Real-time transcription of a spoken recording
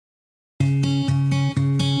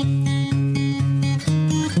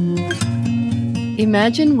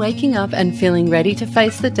Imagine waking up and feeling ready to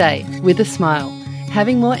face the day with a smile,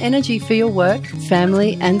 having more energy for your work,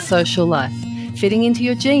 family and social life, fitting into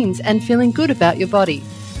your jeans and feeling good about your body,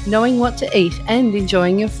 knowing what to eat and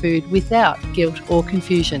enjoying your food without guilt or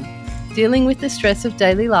confusion, dealing with the stress of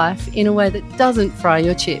daily life in a way that doesn't fry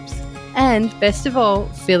your chips, and best of all,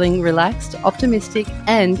 feeling relaxed, optimistic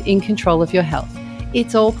and in control of your health.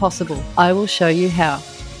 It's all possible. I will show you how.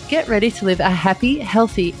 Get ready to live a happy,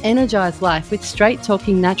 healthy, energised life with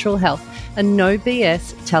straight-talking natural health, a no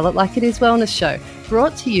BS, tell it like it is wellness show,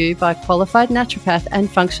 brought to you by qualified naturopath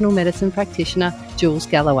and functional medicine practitioner Jules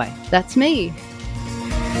Galloway. That's me.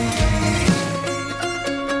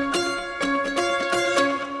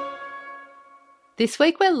 This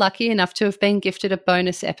week we're lucky enough to have been gifted a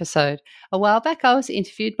bonus episode. A while back I was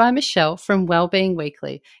interviewed by Michelle from Wellbeing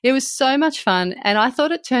Weekly. It was so much fun and I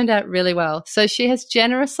thought it turned out really well, so she has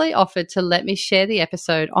generously offered to let me share the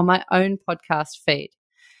episode on my own podcast feed.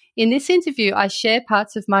 In this interview I share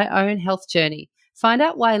parts of my own health journey, find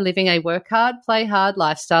out why living a work hard, play hard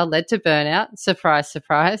lifestyle led to burnout, surprise,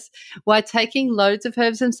 surprise, why taking loads of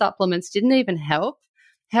herbs and supplements didn't even help,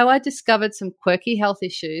 how I discovered some quirky health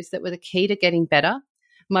issues that were the key to getting better,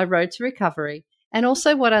 my road to recovery, and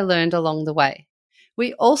also what I learned along the way.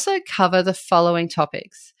 We also cover the following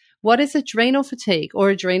topics. What is adrenal fatigue or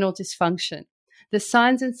adrenal dysfunction? The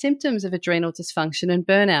signs and symptoms of adrenal dysfunction and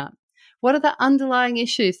burnout. What are the underlying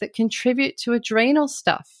issues that contribute to adrenal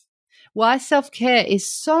stuff? Why self-care is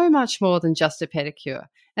so much more than just a pedicure,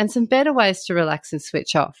 and some better ways to relax and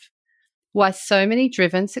switch off. Why so many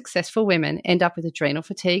driven, successful women end up with adrenal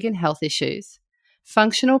fatigue and health issues,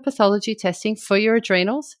 functional pathology testing for your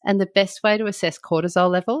adrenals and the best way to assess cortisol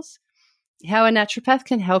levels, how a naturopath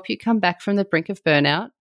can help you come back from the brink of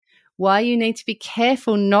burnout, why you need to be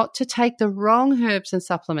careful not to take the wrong herbs and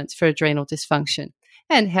supplements for adrenal dysfunction,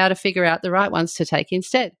 and how to figure out the right ones to take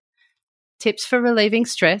instead, tips for relieving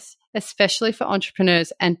stress, especially for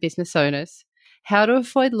entrepreneurs and business owners, how to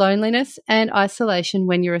avoid loneliness and isolation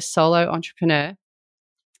when you're a solo entrepreneur,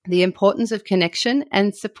 the importance of connection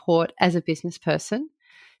and support as a business person,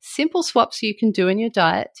 simple swaps you can do in your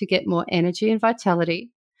diet to get more energy and vitality,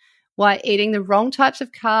 why eating the wrong types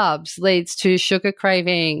of carbs leads to sugar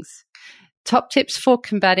cravings, top tips for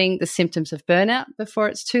combating the symptoms of burnout before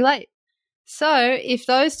it's too late. So if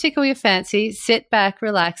those tickle your fancy, sit back,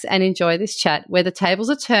 relax and enjoy this chat where the tables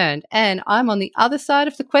are turned and I'm on the other side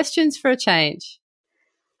of the questions for a change.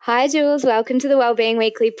 Hi, Jules. Welcome to the Wellbeing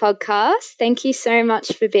Weekly podcast. Thank you so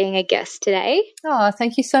much for being a guest today. Oh,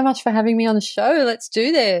 thank you so much for having me on the show. Let's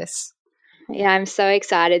do this. Yeah, I'm so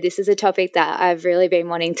excited. This is a topic that I've really been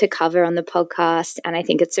wanting to cover on the podcast, and I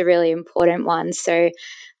think it's a really important one. So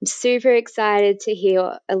I'm super excited to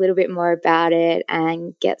hear a little bit more about it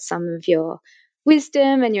and get some of your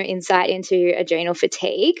wisdom and your insight into adrenal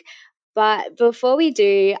fatigue. But before we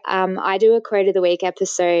do, I do a quote of the week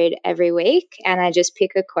episode every week, and I just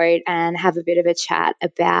pick a quote and have a bit of a chat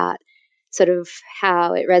about sort of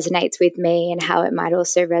how it resonates with me and how it might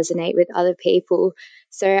also resonate with other people.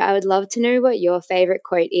 So I would love to know what your favorite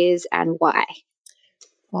quote is and why.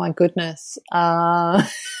 My goodness. I'm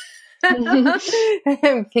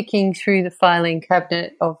picking through the filing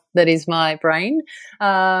cabinet that is my brain.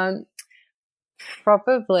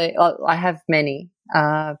 Probably, I have many.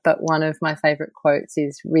 But one of my favorite quotes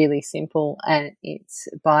is really simple and it's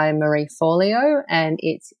by Marie Forleo and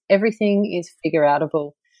it's everything is figure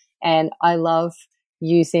outable. And I love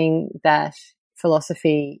using that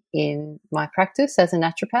philosophy in my practice as a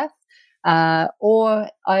naturopath. Or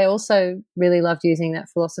I also really loved using that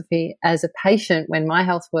philosophy as a patient when my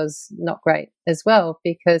health was not great as well,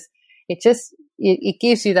 because it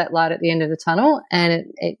gives you that light at the end of the tunnel and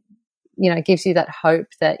it gives you that hope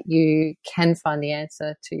that you can find the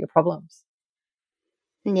answer to your problems.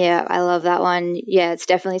 Yeah, I love that one. Yeah, it's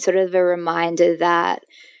definitely sort of a reminder that,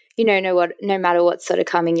 no matter what's sort of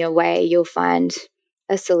coming your way, you'll find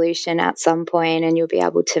a solution at some point and you'll be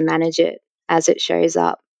able to manage it as it shows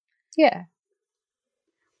up. Yeah.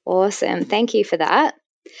 Awesome. Thank you for that.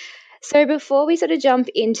 So before we sort of jump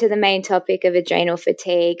into the main topic of adrenal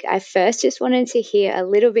fatigue, I first just wanted to hear a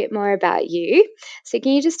little bit more about you. So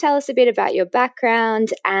can you just tell us a bit about your background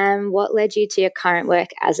and what led you to your current work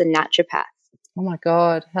as a naturopath? Oh my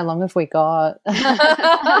God, how long have we got?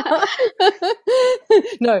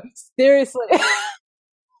 No, seriously.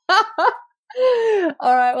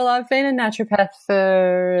 All right, well, I've been a naturopath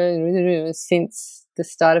since the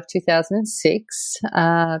start of 2006, but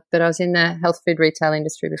I was in the health food retail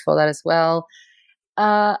industry before that as well.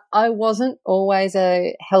 I wasn't always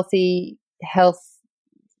a healthy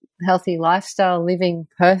lifestyle living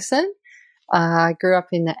person. I grew up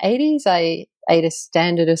in the 80s. I ate a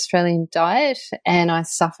standard Australian diet, and I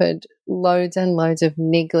suffered loads and loads of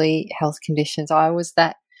niggly health conditions. I was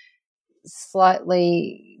that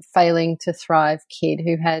slightly failing to thrive kid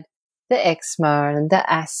who had the eczema and the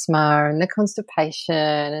asthma and the constipation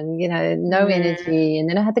and, no energy. And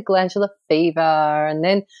then I had the glandular fever, and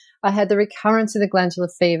then I had the recurrence of the glandular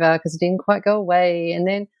fever because it didn't quite go away. And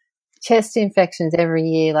then chest infections every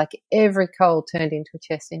year, like every cold turned into a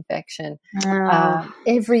chest infection.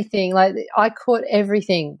 Everything, like I caught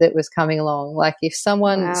everything that was coming along. Like if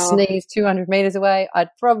someone sneezed 200 meters away, I'd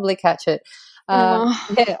probably catch it.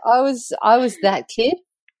 Yeah, I was that kid,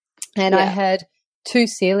 and I had 2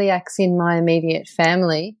 celiacs in my immediate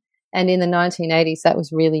family. And in the 1980s, that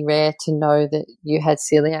was really rare to know that you had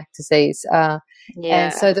celiac disease.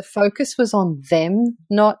 And so the focus was on them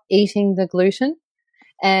not eating the gluten.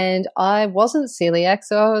 And I wasn't celiac,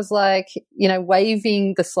 so I was like,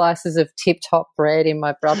 waving the slices of tip-top bread in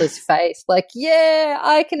my brother's face, like, yeah,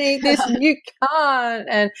 I can eat this and you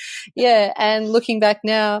can't. And looking back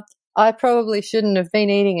now, I probably shouldn't have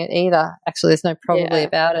been eating it either. Actually, there's no probably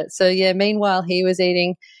about it. So, meanwhile, he was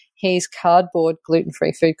eating his cardboard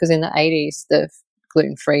gluten-free food because in the 80s, the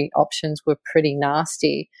gluten-free options were pretty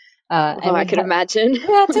nasty. And I can imagine. We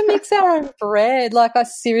had to mix our own bread. Like I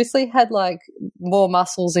seriously had like more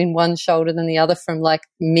muscles in one shoulder than the other from like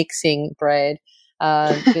mixing bread.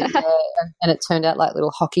 And it turned out like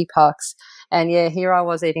little hockey pucks. And here I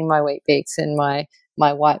was eating my Wheat Bix and my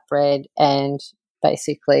white bread and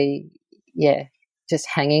basically, just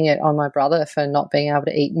hanging it on my brother for not being able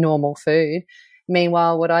to eat normal food.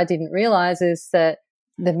 Meanwhile, what I didn't realize is that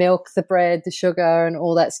the milk, the bread, the sugar and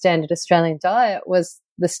all that standard Australian diet was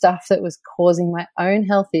the stuff that was causing my own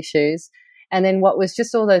health issues. And then what was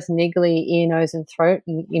just all those niggly ear, nose and throat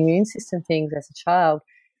and immune system things as a child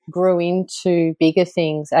grew into bigger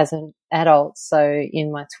things as an adult. So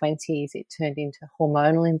in my 20s, it turned into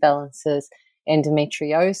hormonal imbalances,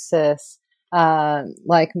 endometriosis,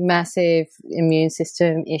 like massive immune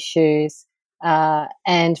system issues,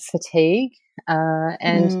 and fatigue,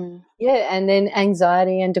 and then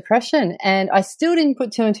anxiety and depression. And I still didn't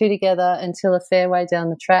put 2 and 2 together until a fair way down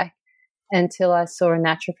the track, until I saw a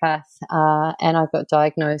naturopath, and I got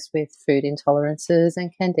diagnosed with food intolerances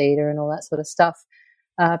and candida and all that sort of stuff.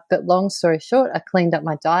 But long story short, I cleaned up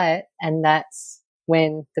my diet, and that's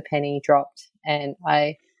when the penny dropped, and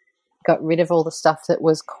I got rid of all the stuff that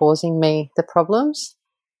was causing me the problems.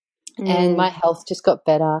 And my health just got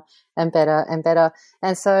better and better and better.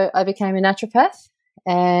 And so I became a naturopath,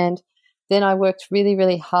 and then I worked really,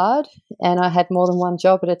 really hard, and I had more than one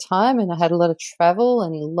job at a time, and I had a lot of travel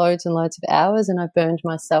and loads of hours, and I burned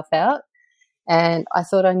myself out. And I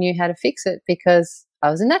thought I knew how to fix it because I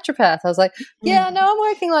was a naturopath. I was like, I know I'm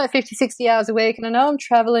working like 50, 60 hours a week, and I know I'm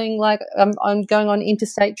traveling, like I'm going on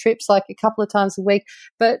interstate trips like a couple of times a week,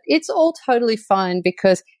 but it's all totally fine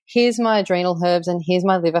because here's my adrenal herbs, and here's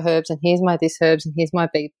my liver herbs, and here's my this herbs, and here's my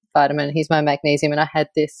B vitamin, and here's my magnesium. And I had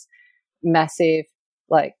this massive,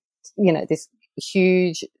 this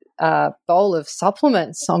huge bowl of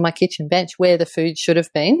supplements on my kitchen bench where the food should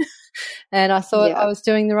have been. And I thought I was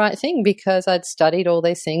doing the right thing because I'd studied all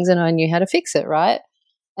these things and I knew how to fix it, right?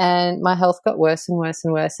 And my health got worse and worse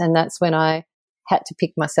and worse. And that's when I had to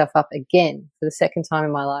pick myself up again for the second time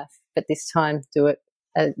in my life, but this time do it,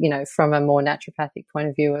 from a more naturopathic point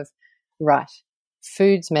of view of, right,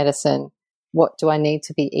 food's medicine. What do I need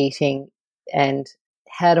to be eating, and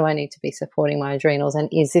how do I need to be supporting my adrenals? And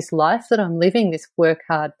is this life that I'm living, this work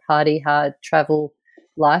hard, party hard, travel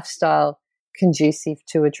lifestyle, conducive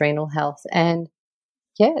to adrenal health? And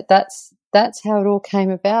that's how it all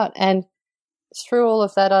came about. And through all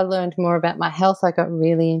of that, I learned more about my health. I got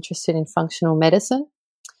really interested in functional medicine.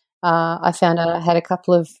 I found out I had a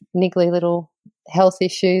couple of niggly little health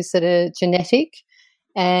issues that are genetic,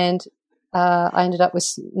 and I ended up with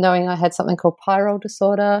knowing I had something called pyrrole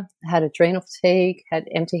disorder, had adrenal fatigue, had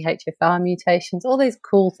MTHFR mutations, all these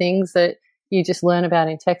cool things that you just learn about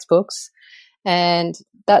in textbooks. And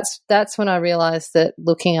that's when I realized that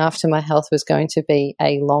looking after my health was going to be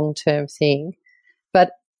a long-term thing.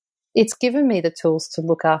 But it's given me the tools to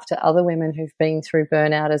look after other women who've been through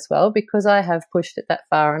burnout as well, because I have pushed it that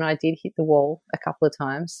far and I did hit the wall a couple of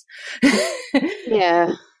times.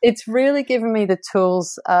 Yeah. It's really given me the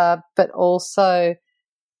tools, but also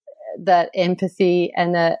that empathy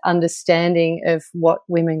and that understanding of what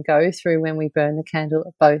women go through when we burn the candle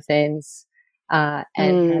at both ends, and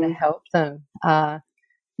how to help them,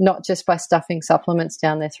 not just by stuffing supplements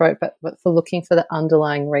down their throat, but for looking for the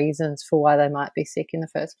underlying reasons for why they might be sick in the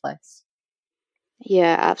first place.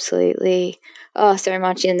 Yeah, absolutely. Oh, so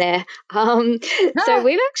much in there. So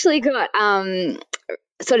we've actually got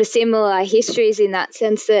sort of similar histories in that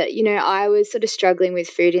sense that, you know, I was sort of struggling with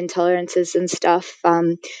food intolerances and stuff,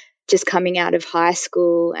 just coming out of high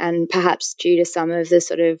school, and perhaps due to some of the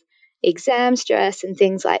sort of exam stress and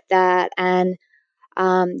things like that. And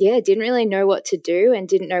didn't really know what to do and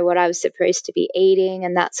didn't know what I was supposed to be eating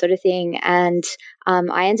and that sort of thing. And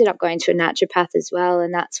I ended up going to a naturopath as well.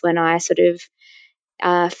 And that's when I sort of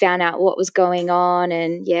found out what was going on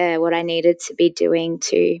and, what I needed to be doing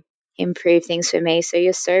to improve things for me. So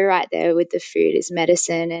you're so right there with the food is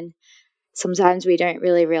medicine. And sometimes we don't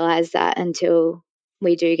really realize that until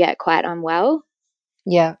we do get quite unwell.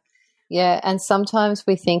 Yeah. Yeah. And sometimes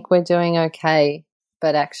we think we're doing okay,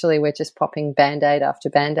 but actually we're just popping Band-Aid after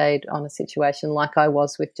Band-Aid on a situation, like I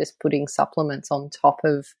was with just putting supplements on top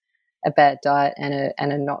of a bad diet and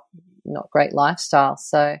a not great lifestyle.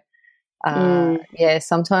 So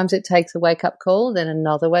sometimes it takes a wake-up call, then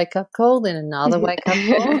another wake-up call, then another wake-up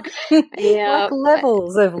call. Like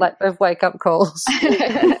levels of wake-up calls.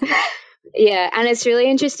 Yeah, and it's really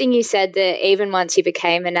interesting you said that even once you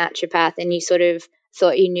became a naturopath and you sort of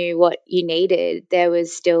thought you knew what you needed, there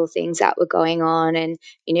was still things that were going on, and,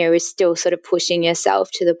 you know, it was still sort of pushing yourself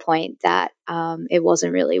to the point that it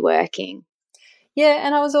wasn't really working. Yeah,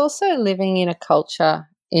 and I was also living in a culture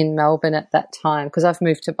in Melbourne at that time, because I've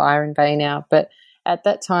moved to Byron Bay now, but at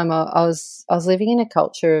that time I was living in a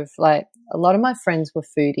culture of, like, a lot of my friends were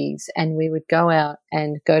foodies, and we would go out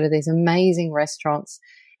and go to these amazing restaurants,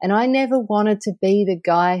 and I never wanted to be the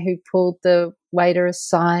guy who pulled the waiter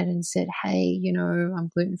aside and said, hey, you know, I'm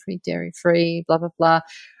gluten-free, dairy-free, blah, blah, blah.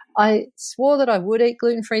 I swore that I would eat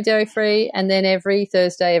gluten-free, dairy-free, and then every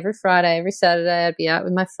Thursday, every Friday, every Saturday I'd be out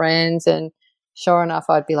with my friends, and sure enough,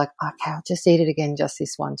 I'd be like, okay, I'll just eat it again just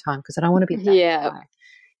this one time because I don't want to be that guy.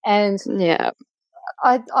 And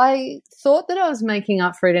I thought that I was making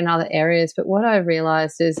up for it in other areas, but what I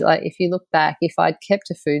realized is, like, if you look back, if I'd kept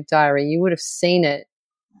a food diary, you would have seen it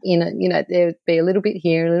in a, you know, there would be a little bit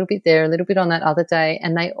here, a little bit there, a little bit on that other day,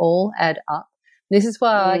 and they all add up. This is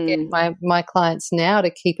why I get my clients now to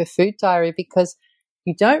keep a food diary, because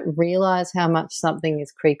you don't realize how much something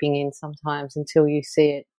is creeping in sometimes until you see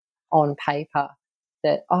it on paper,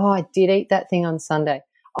 that, oh, I did eat that thing on Sunday.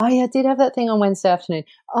 Oh, yeah, I did have that thing on Wednesday afternoon.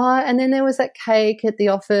 Oh, and then there was that cake at the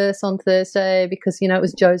office on Thursday because, you know, it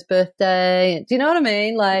was Joe's birthday. Do you know what I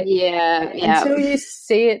mean? Like, until you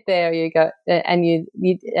see it there, you go, and you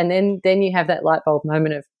and then you have that light bulb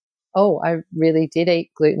moment of, oh, I really did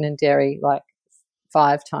eat gluten and dairy like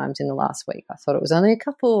 5 times in the last week. I thought it was only a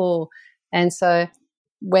couple. And so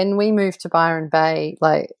when we moved to Byron Bay,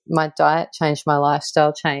 like, my diet changed, my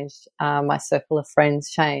lifestyle changed, my circle of friends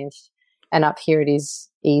changed, and up here it is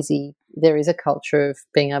easy. There is a culture of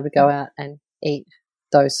being able to go out and eat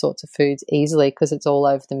those sorts of foods easily because it's all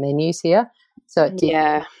over the menus here. So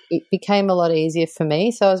it became a lot easier for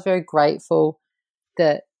me. So I was very grateful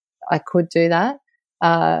that I could do that.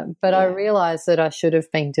 But I realised that I should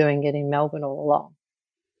have been doing it in Melbourne all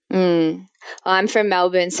along. I'm from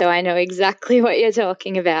Melbourne, so I know exactly what you're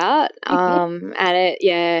talking about.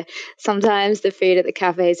 And sometimes the food at the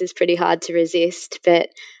cafes is pretty hard to resist, but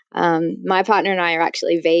my partner and I are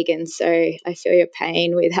actually vegan, so I feel your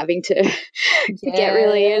pain with having to get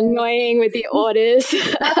really annoying with the orders.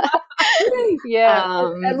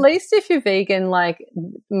 At least if you're vegan, like,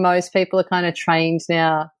 most people are kind of trained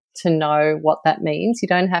now to know what that means. You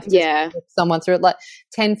don't have to walk someone through it. Like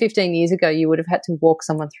 10, 15 years ago, you would have had to walk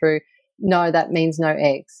someone through, no, that means no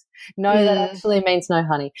eggs. No, that actually means no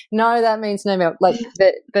honey. No, that means no milk. Like,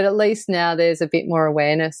 but at least now there's a bit more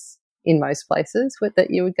awareness in most places that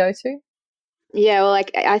you would go to. Yeah, well,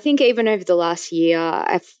 like, I think even over the last year,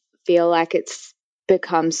 I feel like it's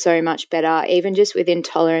become so much better. Even just with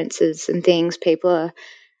intolerances and things, people are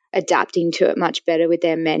adapting to it much better with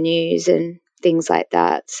their menus and things like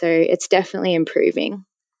that. So it's definitely improving.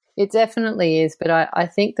 It definitely is, but I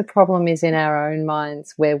think the problem is in our own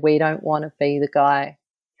minds, where we don't want to be the guy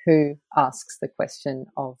who asks the question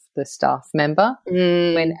of the staff member,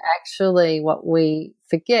 when actually what we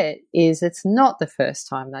forget is it's not the first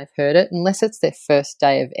time they've heard it, unless it's their first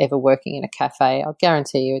day of ever working in a cafe. I'll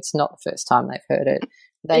guarantee you it's not the first time they've heard it.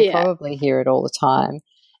 They probably hear it all the time.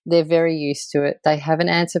 They're very used to it. They have an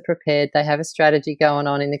answer prepared. They have a strategy going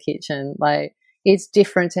on in the kitchen. Like, it's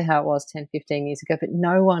different to how it was 10, 15 years ago, but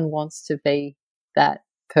no one wants to be that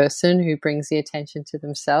person who brings the attention to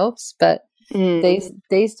themselves. But these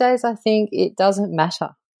days, I think it doesn't matter.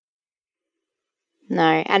 No,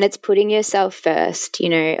 and it's putting yourself first, you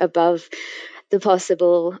know, above the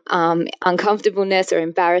possible uncomfortableness or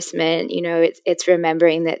embarrassment. You know, it's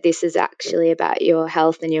remembering that this is actually about your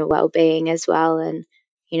health and your well-being as well, and,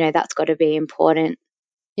 you know, that's got to be important.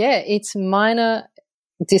 Yeah, it's minor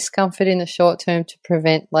discomfort in the short term to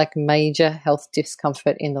prevent like major health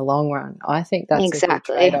discomfort in the long run. I think that's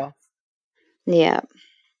Exactly. a good trade-off. Yeah.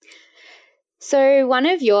 So one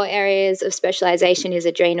of your areas of specialization is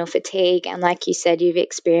adrenal fatigue. And like you said, you've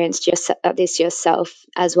experienced this yourself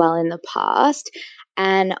as well in the past.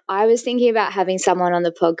 And I was thinking about having someone on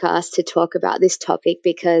the podcast to talk about this topic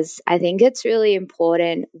because I think it's really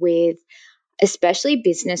important with especially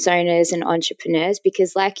business owners and entrepreneurs,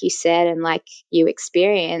 because like you said, and like you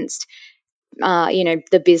experienced,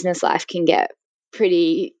 the business life can get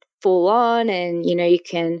pretty full on, and, you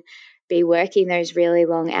can be working those really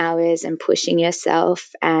long hours and pushing yourself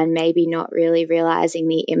and maybe not really realizing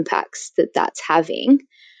the impacts that that's having.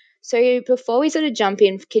 So before we sort of jump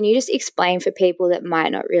in, can you just explain for people that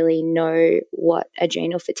might not really know what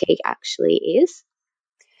adrenal fatigue actually is?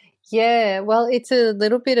 Yeah, well, it's a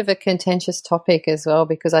little bit of a contentious topic as well,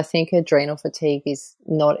 because I think adrenal fatigue is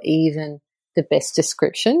not even the best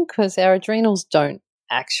description, because our adrenals don't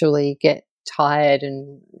actually get tired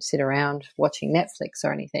and sit around watching Netflix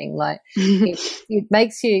or anything. Like it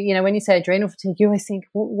makes you, when you say adrenal fatigue, you always think,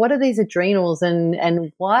 well, what are these adrenals and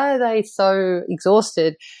why are they so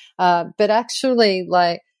exhausted? But actually,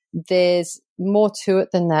 like, there's more to it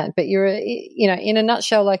than that. But in a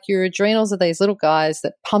nutshell, like, your adrenals are these little guys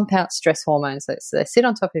that pump out stress hormones. So they sit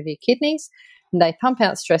on top of your kidneys and they pump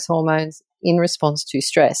out stress hormones in response to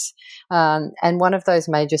stress. And one of those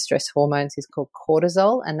major stress hormones is called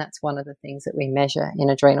cortisol, and that's one of the things that we measure in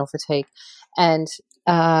adrenal fatigue. And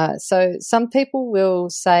so some people will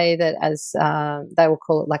say that as they will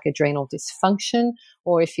call it like adrenal dysfunction,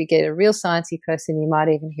 or if you get a real sciencey person, you might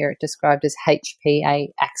even hear it described as HPA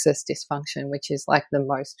axis dysfunction, which is like the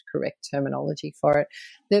most correct terminology for it.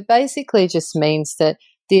 That basically just means that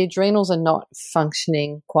the adrenals are not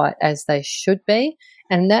functioning quite as they should be,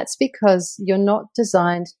 and that's because you're not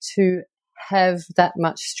designed to have that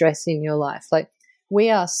much stress in your life. Like, we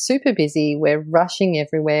are super busy, we're rushing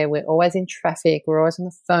everywhere, we're always in traffic, we're always on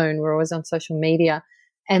the phone, we're always on social media,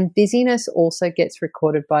 and busyness also gets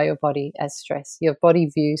recorded by your body as stress. Your body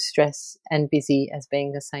views stress and busy as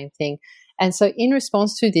being the same thing. And so in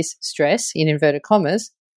response to this stress, in inverted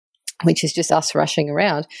commas, which is just us rushing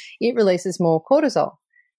around, it releases more cortisol.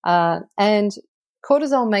 And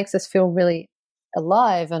cortisol makes us feel really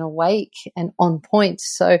alive and awake and on point.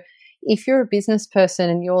 So if you're a business person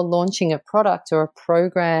and you're launching a product or a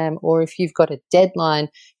program, or if you've got a deadline,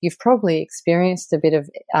 you've probably experienced a bit of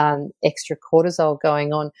extra cortisol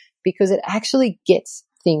going on, because it actually gets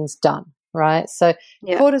things done, right? So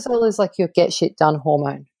cortisol is like your get shit done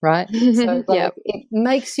hormone, right? So like it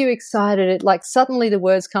makes you excited. It like suddenly the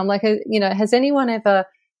words come. Like, has anyone ever,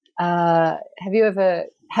 have you ever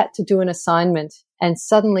had to do an assignment and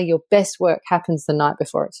suddenly your best work happens the night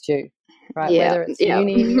before it's due? Right, whether it's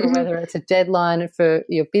uni or whether it's a deadline for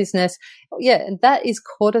your business. Yeah, and that is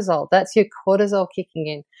cortisol. That's your cortisol kicking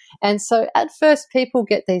in. And so at first people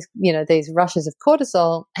get these, these rushes of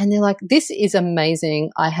cortisol and they're like, this is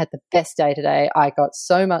amazing. I had the best day today. I got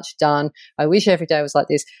so much done. I wish every day was like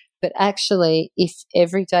this. But actually, if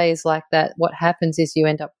every day is like that, what happens is you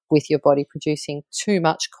end up with your body producing too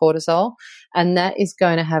much cortisol, and that is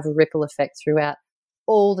going to have a ripple effect throughout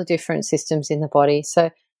all the different systems in the body.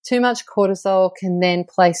 So too much cortisol can then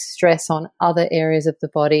place stress on other areas of the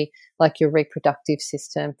body, like your reproductive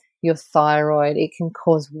system, your thyroid. It can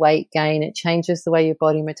cause weight gain. It changes the way your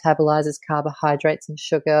body metabolizes carbohydrates and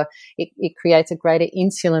sugar. It creates a greater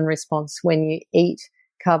insulin response when you eat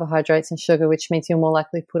carbohydrates and sugar, which means you're more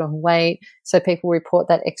likely to put on weight. So people report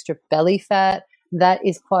that extra belly fat. That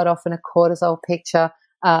is quite often a cortisol picture.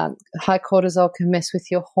 High cortisol can mess with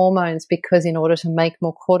your hormones, because in order to make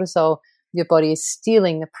more cortisol, your body is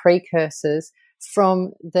stealing the precursors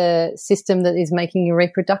from the system that is making your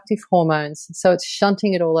reproductive hormones. So it's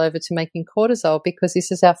shunting it all over to making cortisol, because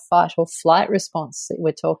this is our fight or flight response that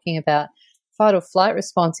we're talking about. Fight or flight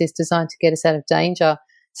response is designed to get us out of danger.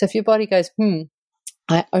 So if your body goes,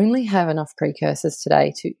 I only have enough precursors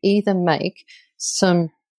today to either make some,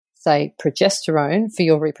 say, progesterone for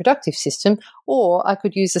your reproductive system, or I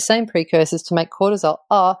could use the same precursors to make cortisol.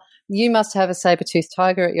 You must have a saber-toothed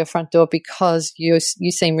tiger at your front door because you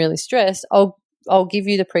seem really stressed. I'll give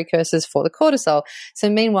you the precursors for the cortisol. So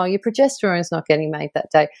meanwhile, your progesterone is not getting made that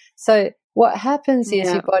day. So what happens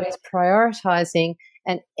is your body's prioritizing,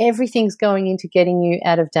 and everything's going into getting you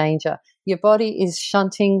out of danger. Your body is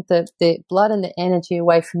shunting the blood and the energy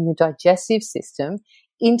away from your digestive system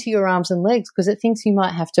into your arms and legs, because it thinks you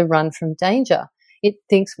might have to run from danger. It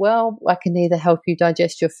thinks, well, I can either help you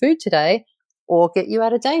digest your food today or get you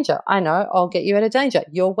out of danger. I know, I'll get you out of danger.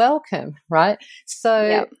 You're welcome, right?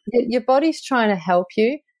 So your body's trying to help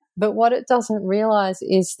you, But what it doesn't realize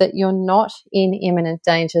is that you're not in imminent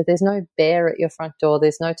danger. There's no bear at your front door.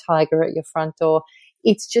 There's no tiger at your front door.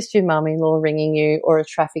 It's just your mum-in-law ringing you, or a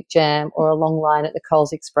traffic jam, or a long line at the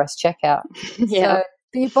Coles Express checkout. Yeah.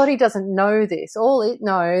 So your body doesn't know this. All it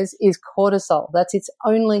knows is cortisol. That's its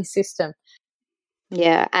only system.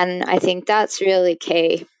 Yeah, and I think that's really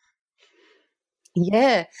key.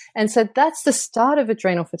 Yeah. And so that's the start of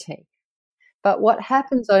adrenal fatigue. But what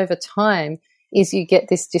happens over time is you get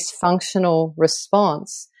this dysfunctional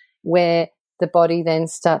response where the body then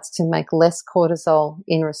starts to make less cortisol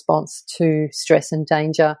in response to stress and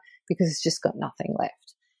danger because it's just got nothing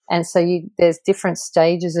left. And so there's different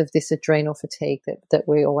stages of this adrenal fatigue that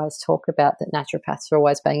we always talk about, that naturopaths are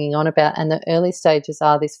always banging on about. And the early stages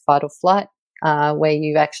are this fight or flight, where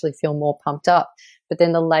you actually feel more pumped up. But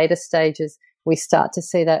then the later stages, we start to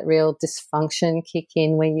see that real dysfunction kick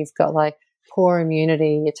in, where you've got like poor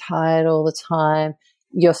immunity, you're tired all the time,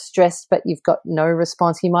 you're stressed, but you've got no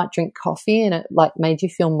response. You might drink coffee and it like made you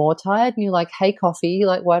feel more tired, and you're like, hey, coffee,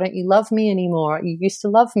 like, why don't you love me anymore? You used to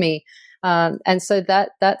love me. And so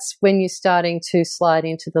that's when you're starting to slide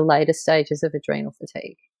into the later stages of adrenal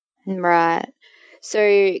fatigue. Right.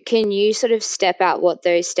 So can you sort of step out what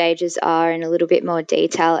those stages are in a little bit more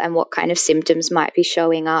detail, and what kind of symptoms might be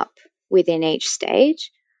showing up within each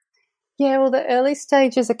stage? Yeah, well, the early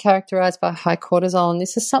stages are characterized by high cortisol, and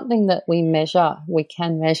this is something that we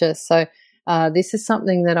can measure. So this is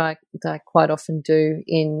something that I quite often do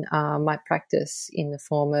in my practice, in the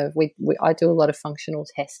form of I do a lot of functional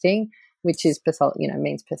testing, which is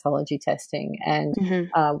means pathology testing, and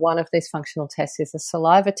one of these functional tests is a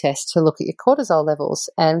saliva test to look at your cortisol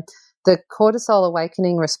levels. And the cortisol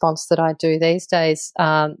awakening response that I do these days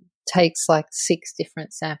takes like 6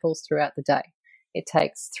 different samples throughout the day. It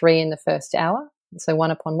takes 3 in the first hour, so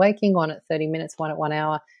 1 upon waking, 1 at 30 minutes, 1 at 1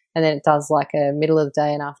 hour, and then it does like a middle of the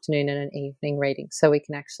day, an afternoon, and an evening reading, so we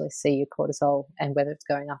can actually see your cortisol and whether it's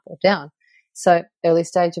going up or down. So early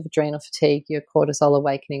stage of adrenal fatigue, your cortisol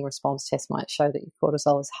awakening response test might show that your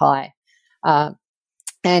cortisol is high.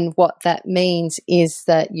 And what that means is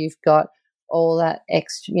that you've got all that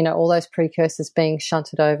extra, all those precursors being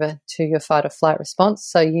shunted over to your fight or flight response.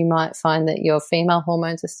 So you might find that your female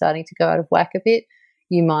hormones are starting to go out of whack a bit.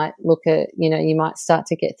 You might look at, you might start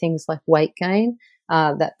to get things like weight gain,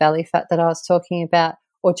 that belly fat that I was talking about,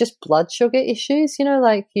 or just blood sugar issues,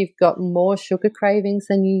 like you've got more sugar cravings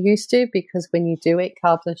than you used to, because when you do eat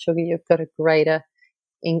carbs and sugar, you've got a greater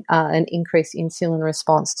an increased insulin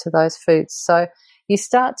response to those foods. So you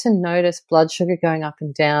start to notice blood sugar going up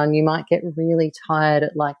and down. You might get really tired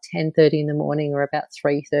at like 10:30 in the morning or about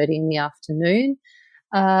 3:30 in the afternoon.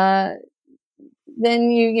 Then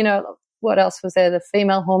what else was there? The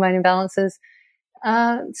female hormone imbalances.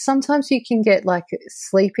 Sometimes you can get like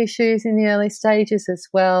sleep issues in the early stages as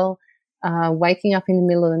well. Waking up in the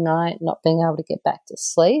middle of the night, not being able to get back to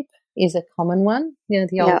sleep is a common one.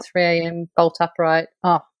 The old 3 a.m. bolt upright,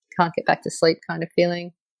 can't get back to sleep kind of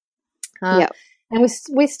feeling. And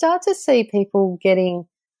we start to see people getting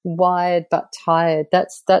wired but tired.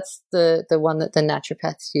 That's the one that the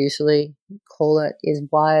naturopaths usually call it, is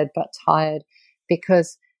wired but tired,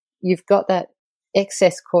 because you've got that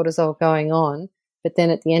excess cortisol going on, but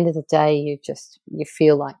then at the end of the day you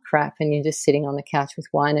feel like crap, and you're just sitting on the couch with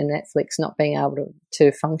wine and Netflix, not being able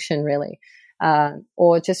to function really,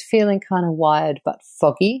 or just feeling kind of wired but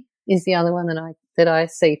foggy is the other one that I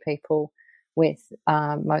see people with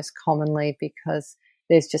most commonly, because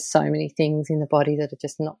there's just so many things in the body that are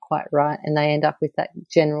just not quite right, and they end up with that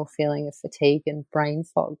general feeling of fatigue and brain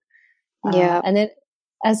fog. And then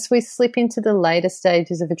as we slip into the later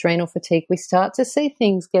stages of adrenal fatigue, we start to see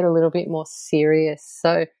things get a little bit more serious.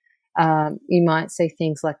 So you might see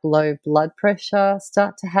things like low blood pressure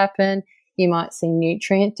start to happen. You might see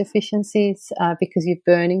nutrient deficiencies because you're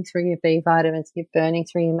burning through your B vitamins, you're burning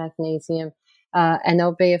through your magnesium, and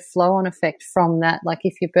there'll be a flow-on effect from that. Like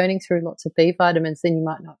if you're burning through lots of B vitamins, then you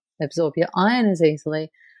might not absorb your iron as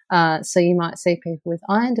easily. So you might see people with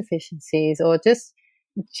iron deficiencies, or just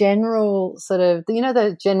general sort of,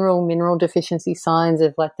 the general mineral deficiency signs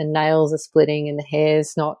of like the nails are splitting and the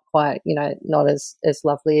hair's not quite, not as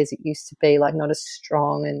lovely as it used to be, like not as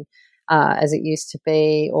strong and as it used to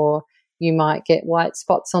be. Or you might get white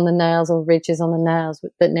spots on the nails or ridges on the nails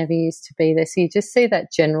that never used to be there. So you just see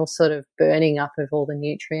that general sort of burning up of all the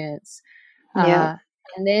nutrients. And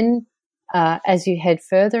then as you head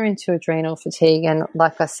further into adrenal fatigue, and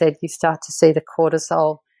like I said, you start to see the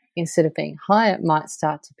cortisol, instead of being high, it might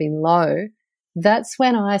start to be low. That's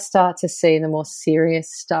when I start to see the more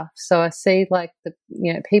serious stuff. So I see like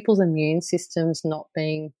people's immune systems not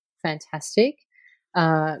being fantastic.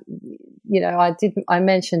 I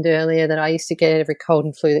mentioned earlier that I used to get every cold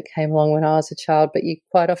and flu that came along when I was a child, but you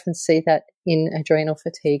quite often see that in adrenal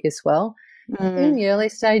fatigue as well. In the early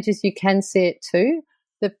stages, you can see it too.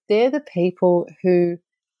 They're the people who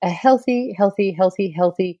are healthy.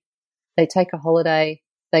 They take a holiday,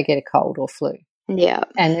 they get a cold or flu. Yeah.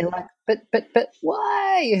 And they're like, but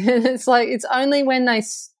why? It's like, it's only when they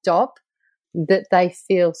stop that they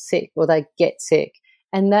feel sick or they get sick.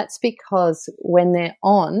 And that's because when they're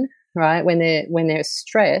on, right, when they're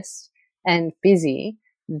stressed and busy,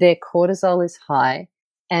 their cortisol is high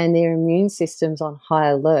and their immune system's on high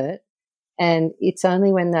alert. And it's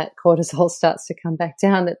only when that cortisol starts to come back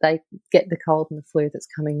down that they get the cold and the flu that's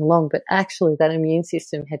coming along. But actually that immune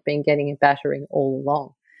system had been getting a battering all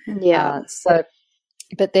along. Yeah.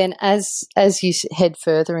 But then as you head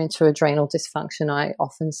further into adrenal dysfunction, I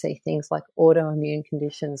often see things like autoimmune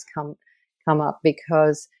conditions come up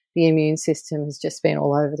because the immune system has just been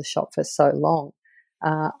all over the shop for so long.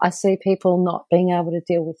 I see people not being able to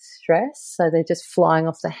deal with stress, so they're just flying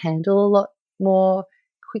off the handle a lot more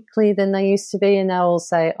quickly than they used to be, and they'll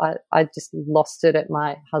say, I just lost it at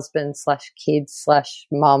my husband / kids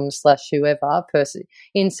 / mum / whoever person,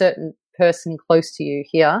 certain person close to you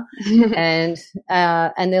here, and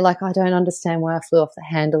they're like, I don't understand why I flew off the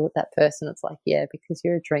handle with that person. It's like, yeah, because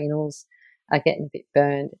your adrenals are getting a bit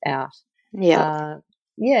burned out.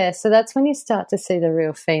 So that's when you start to see the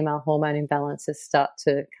real female hormone imbalances start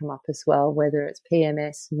to come up as well, whether it's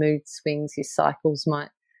PMS, mood swings, your cycles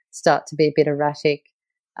might start to be a bit erratic.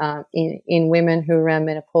 In women who are around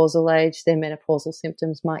menopausal age, their menopausal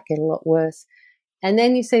symptoms might get a lot worse. And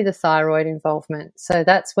then you see the thyroid involvement. So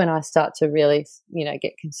that's when I start to really,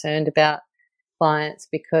 get concerned about clients,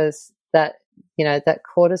 because that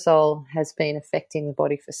cortisol has been affecting the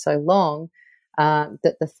body for so long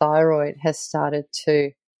that the thyroid has started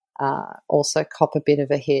to also cop a bit of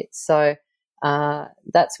a hit. So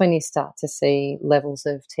that's when you start to see levels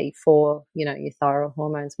of T4, your thyroid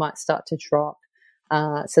hormones might start to drop.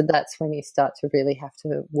 So that's when you start to really have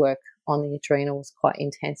to work on the adrenals quite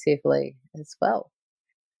intensively as well.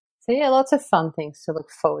 So, yeah, lots of fun things to look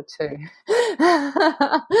forward to.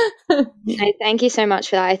 Thank you so much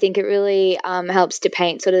for that. I think it really helps to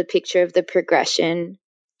paint sort of the picture of the progression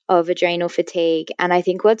of adrenal fatigue. And I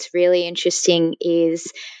think what's really interesting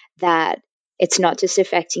is that it's not just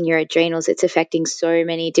affecting your adrenals, it's affecting so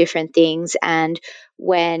many different things. And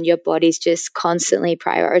when your body's just constantly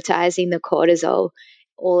prioritizing the cortisol,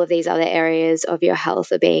 all of these other areas of your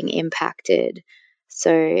health are being impacted.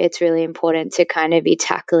 So it's really important to kind of be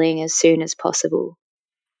tackling as soon as possible.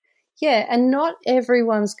 Yeah, and not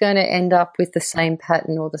everyone's going to end up with the same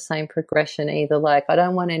pattern or the same progression either. Like, I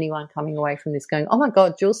don't want anyone coming away from this going, oh, my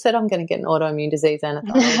God, Jules said I'm going to get an autoimmune disease and a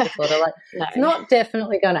thyroid disorder. Like, no. It's not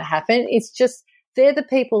definitely going to happen. It's just they're the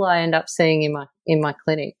people I end up seeing in my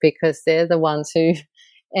clinic, because they're the ones who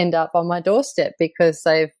end up on my doorstep because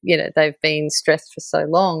they've been stressed for so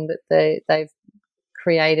long that they've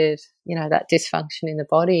created, that dysfunction in the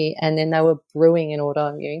body, and then they were brewing an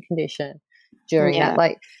autoimmune condition during that.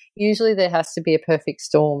 Like, usually there has to be a perfect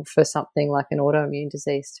storm for something like an autoimmune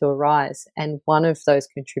disease to arise, and one of those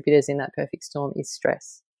contributors in that perfect storm is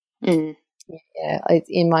stress. Yeah,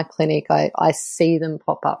 in my clinic, I see them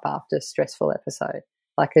pop up after a stressful episode,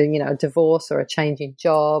 like a divorce or a change in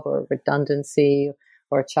job or a redundancy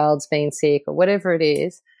or a child's been sick or whatever it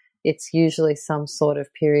is. It's usually some sort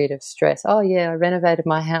of period of stress. Oh, yeah, I renovated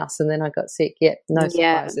my house and then I got sick. Yeah, no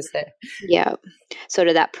surprises there. Yeah, sort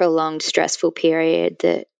of that prolonged stressful period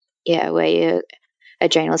where your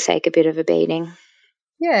adrenals take a bit of a beating.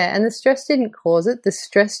 Yeah, and the stress didn't cause it. The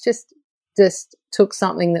stress just took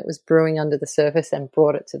something that was brewing under the surface and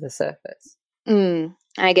brought it to the surface.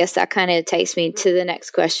 I guess that kind of takes me to the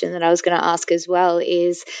next question that I was going to ask as well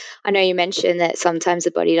is, I know you mentioned that sometimes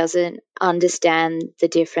the body doesn't understand the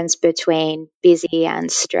difference between busy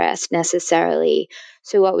and stress necessarily.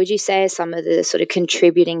 So what would you say are some of the sort of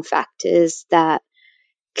contributing factors that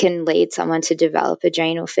can lead someone to develop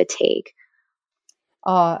adrenal fatigue?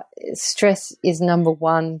 Stress is number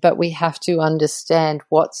one, but we have to understand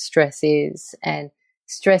what stress is. And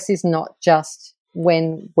stress is not just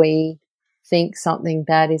when we think something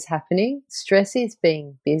bad is happening. Stress is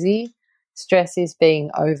being busy. Stress is being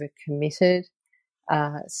overcommitted.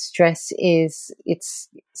 It's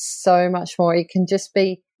so much more. It can just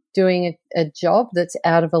be doing a job that's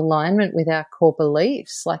out of alignment with our core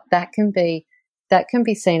beliefs. Like that can be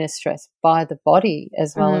seen as stress by the body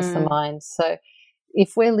as well as the mind. So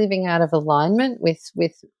if we're living out of alignment with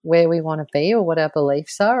where we want to be or what our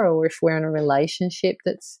beliefs are, or if we're in a relationship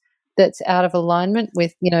that's out of alignment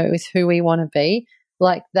with, with who we want to be,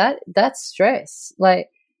 like that's stress. Like,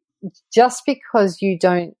 just because you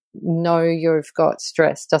don't know you've got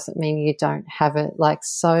stress doesn't mean you don't have it. Like,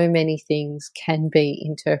 so many things can be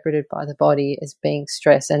interpreted by the body as being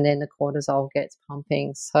stress, and then the cortisol gets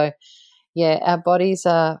pumping. So yeah, our bodies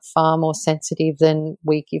are far more sensitive than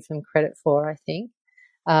we give them credit for, I think.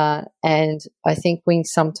 And I think we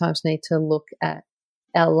sometimes need to look at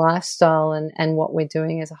our lifestyle and what we're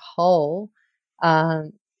doing as a whole.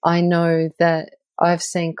 I know that I've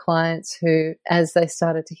seen clients who, as they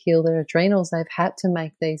started to heal their adrenals, they've had to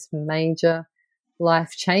make these major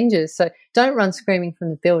life changes. So don't run screaming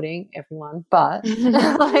from the building, everyone, but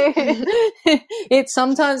like, it's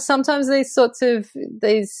sometimes these sorts of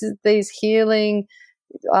these healing,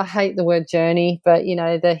 I hate the word journey, but you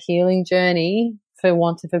know, the healing journey, for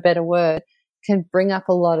want of a better word, can bring up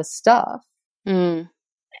a lot of stuff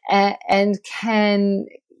and can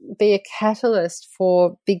be a catalyst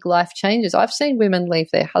for big life changes. I've seen women leave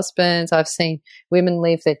their husbands. I've seen women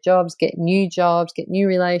leave their jobs, get new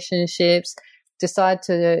relationships, decide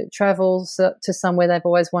to travel to somewhere they've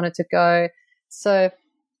always wanted to go. So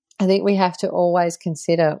I think we have to always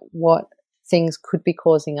consider what things could be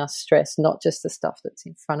causing us stress, not just the stuff that's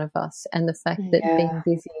in front of us. And the fact that being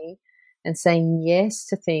busy and saying yes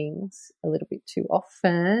to things a little bit too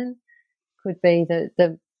often could be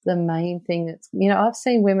the main thing. That's, you know, I've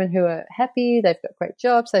seen women who are happy, they've got great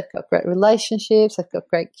jobs, they've got great relationships, they've got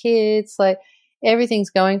great kids, like everything's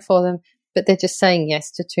going for them, but they're just saying yes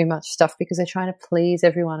to too much stuff because they're trying to please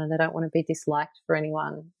everyone and they don't want to be disliked by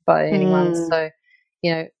anyone. So,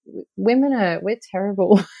 you know, we're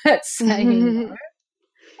terrible at saying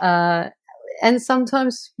no. And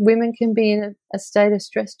sometimes women can be in a state of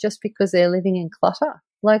stress just because they're living in clutter.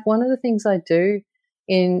 Like, one of the things I do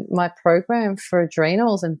in my program for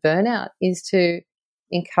adrenals and burnout is to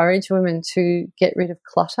encourage women to get rid of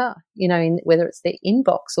clutter, you know, whether it's their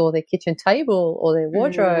inbox or their kitchen table or their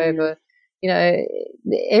wardrobe or, you know,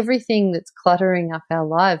 everything that's cluttering up our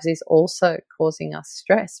lives is also causing us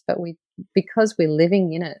stress. But because we're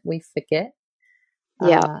living in it, we forget.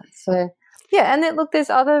 So yeah, and then look, there's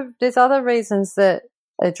other reasons that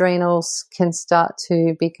adrenals can start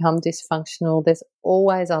to become dysfunctional. There's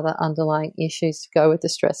always other underlying issues to go with the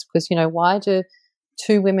stress, because, you know, why do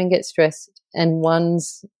two women get stressed and one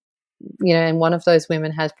of those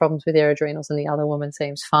women has problems with their adrenals and the other woman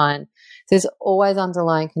seems fine? There's always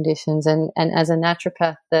underlying conditions, and as a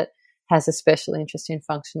naturopath that has a special interest in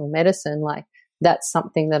functional medicine, like, that's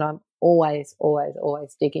something that I'm always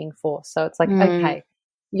digging for. So it's like, okay,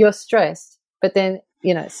 you're stressed, but then,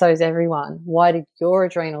 you know, so's everyone. Why did your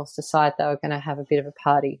adrenals decide they were going to have a bit of a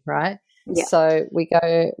party, right? Yeah. So we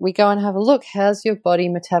go and have a look. How's your body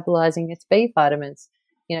metabolizing its B vitamins?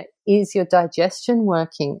 You know, is your digestion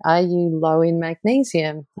working? Are you low in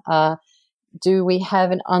magnesium? Do we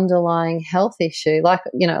have an underlying health issue? Like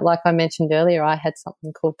I mentioned earlier, I had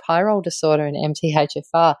something called pyrrole disorder and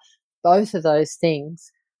MTHFR. Both of those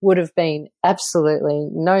things would have been absolutely,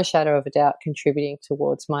 no shadow of a doubt, contributing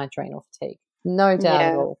towards my adrenal fatigue. No doubt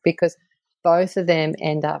at all, because both of them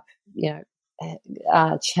end up, you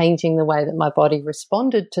know, changing the way that my body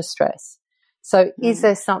responded to stress. So is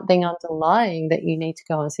there something underlying that you need to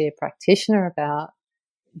go and see a practitioner about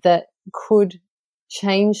that could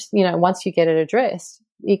change, you know, once you get it addressed,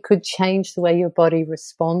 it could change the way your body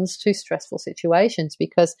responds to stressful situations,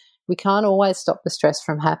 because we can't always stop the stress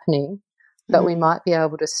from happening, but we might be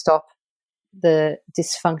able to stop the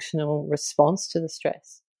dysfunctional response to the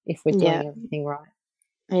stress if we're doing everything right.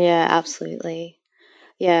 Yeah, absolutely.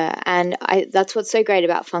 Yeah, and that's what's so great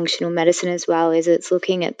about functional medicine as well, is it's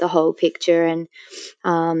looking at the whole picture and,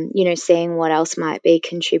 you know, seeing what else might be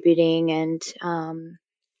contributing and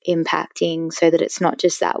impacting, so that it's not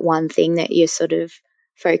just that one thing that you're sort of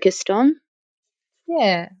focused on.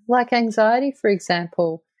 Yeah, like anxiety, for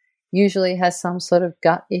example, usually has some sort of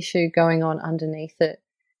gut issue going on underneath it.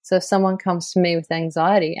 So if someone comes to me with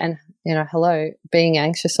anxiety, and, you know, hello, being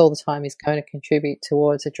anxious all the time is going to contribute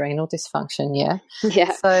towards adrenal dysfunction, yeah?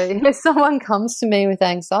 Yeah. So if someone comes to me with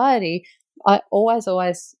anxiety, I always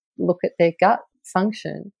look at their gut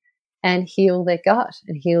function and heal their gut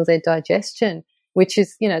and heal their digestion, which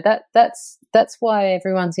is, you know, that's why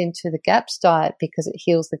everyone's into the GAPS diet, because it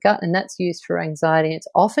heals the gut, and that's used for anxiety. It's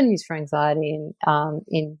often used for anxiety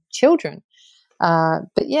in children.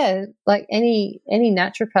 But yeah, like any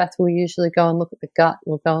naturopath will usually go and look at the gut,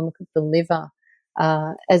 will go and look at the liver,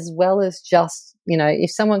 as well as just, you know,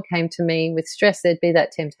 if someone came to me with stress, there'd be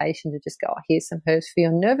that temptation to just go, oh, here's some herbs for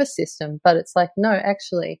your nervous system. But it's like, no,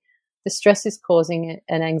 actually, the stress is causing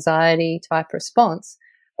an anxiety type response.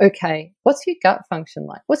 okay, what's your gut function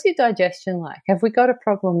like? What's your digestion like? Have we got a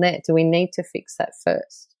problem there? Do we need to fix that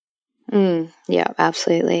first? Yeah,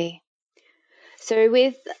 absolutely. So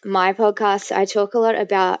with my podcast, I talk a lot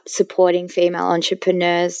about supporting female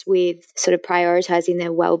entrepreneurs with sort of prioritizing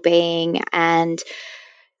their well-being and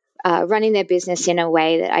running their business in a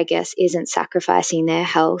way that I guess isn't sacrificing their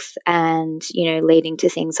health and, leading to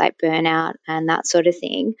things like burnout and that sort of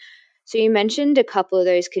thing. So you mentioned a couple of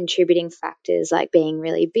those contributing factors like being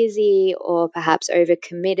really busy or perhaps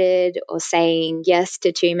overcommitted or saying yes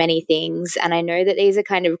to too many things. And I know that these are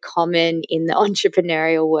kind of common in the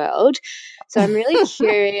entrepreneurial world. So I'm really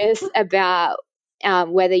curious about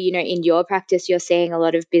whether, in your practice, you're seeing a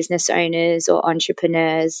lot of business owners or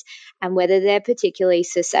entrepreneurs and whether they're particularly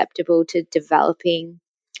susceptible to developing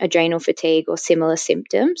adrenal fatigue or similar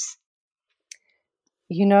symptoms.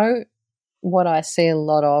 What I see a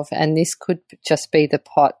lot of, and this could just be the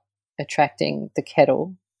pot attracting the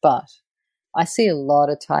kettle, but I see a lot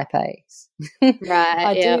of type A's.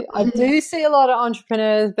 Right. I do see a lot of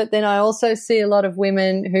entrepreneurs, but then I also see a lot of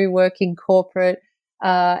women who work in corporate,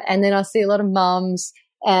 and then I see a lot of mums,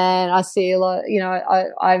 and I see a lot,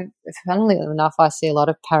 funnily enough, I see a lot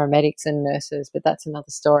of paramedics and nurses, but that's another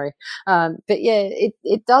story. But yeah,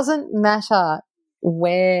 it doesn't matter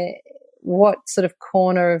what sort of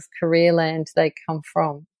corner of career land they come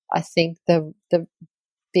from. I think the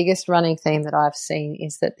biggest running theme that I've seen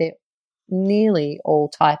is that they're nearly all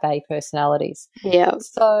type A personalities. Yeah.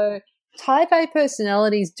 So type A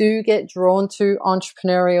personalities do get drawn to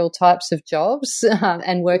entrepreneurial types of jobs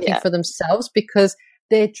and working for themselves because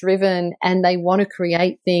they're driven and they want to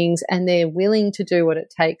create things and they're willing to do what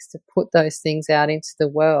it takes to put those things out into the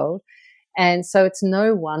world. And so it's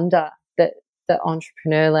no wonder that the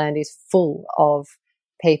entrepreneur land is full of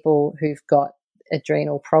people who've got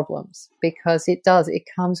adrenal problems because it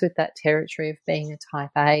comes with that territory of being a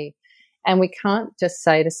type A. And we can't just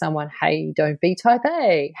say to someone, hey, don't be type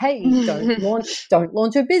A. Hey, don't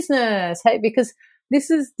launch a business. Hey, because this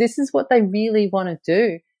is what they really want to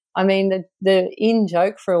do. I mean, the in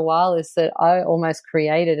joke for a while is that I almost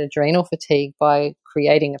created adrenal fatigue by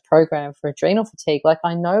creating a program for adrenal fatigue. Like,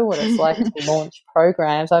 I know what it's like to launch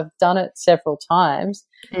programs. I've done it several times,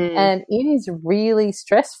 and it is really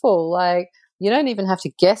stressful. Like, you don't even have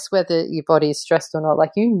to guess whether your body is stressed or not.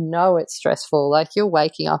 Like, it's stressful. Like, you're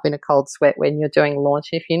waking up in a cold sweat when you're doing launch.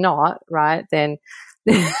 If you're not, right, then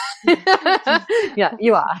yeah,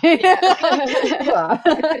 you are. You are.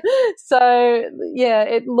 So,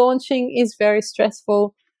 yeah, launching is very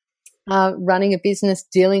stressful. Running a business,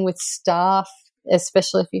 dealing with staff,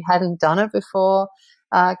 especially if you hadn't done it before,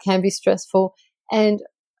 can be stressful. And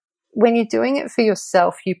when you're doing it for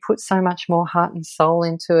yourself, you put so much more heart and soul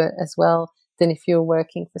into it as well than if you're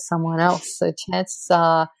working for someone else. So chances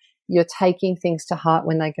are you're taking things to heart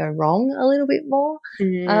when they go wrong a little bit more.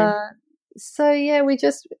 So, yeah,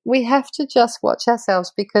 we have to just watch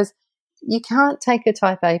ourselves because you can't take a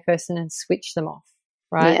type A person and switch them off,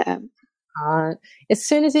 right? Yeah. As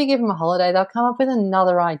soon as you give them a holiday, they'll come up with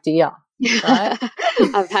another idea, right?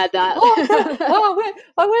 I've had that.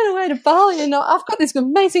 I went away to Bali and I've got this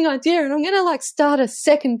amazing idea and I'm going to start a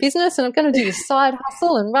second business and I'm going to do this side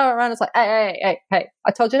hustle and run around. It's like, hey,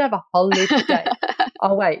 I told you to have a holiday.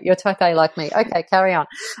 Oh, wait, you're type A like me. Okay, carry on.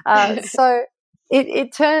 So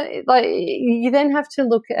it turns like you then have to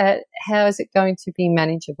look at how is it going to be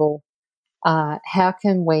manageable? How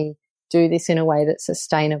can we do this in a way that's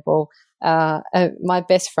sustainable? My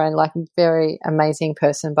best friend, like a very amazing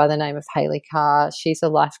person by the name of Hayley Carr, she's a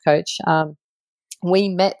life coach. We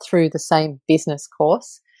met through the same business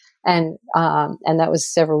course, and that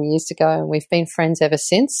was several years ago, and we've been friends ever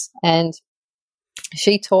since. And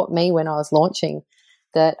she taught me when I was launching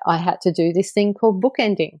that I had to do this thing called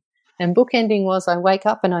bookending. And bookending was I wake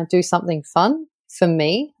up and I do something fun for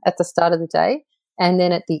me at the start of the day, and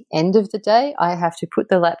then at the end of the day, I have to put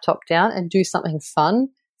the laptop down and do something fun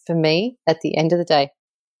for me at the end of the day.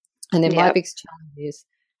 And then my biggest challenge is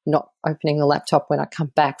not opening the laptop when I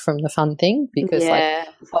come back from the fun thing because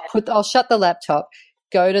I'll shut the laptop,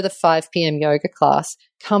 go to the 5 p.m. yoga class,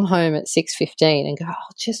 come home at 6:15 and go,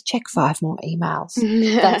 I'll just check 5 more emails.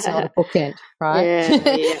 That's not a bookend, right?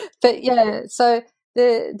 Yeah. But, yeah, so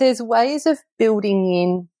there's ways of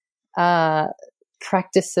building in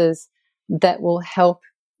practices that will help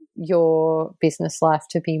your business life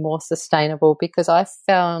to be more sustainable, because I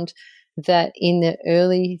found that in the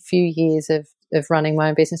early few years of running my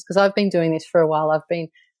own business, because I've been doing this for a while, I've been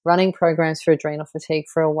running programs for adrenal fatigue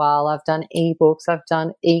for a while, I've done ebooks, I've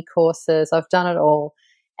done e-courses, I've done it all.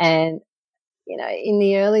 And, in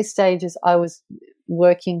the early stages I was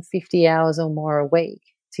working 50 hours or more a week,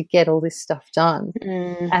 to get all this stuff done.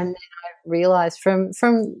 And then I realized from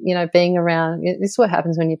being around, this is what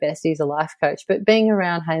happens when your bestie is a life coach, but being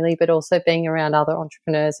around Hayley, but also being around other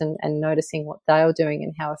entrepreneurs and noticing what they are doing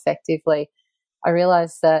and how effectively, I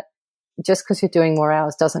realized that just because you're doing more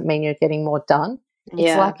hours doesn't mean you're getting more done.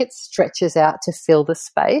 It's like it stretches out to fill the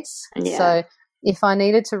space. So if I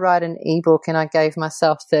needed to write an ebook and I gave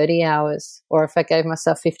myself 30 hours, or if I gave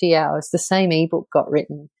myself 50 hours, the same ebook got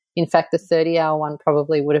written. In fact, the 30-hour one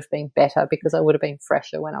probably would have been better because I would have been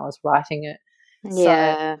fresher when I was writing it.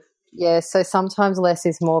 So sometimes less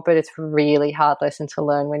is more, but it's a really hard lesson to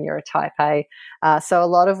learn when you're a type A. It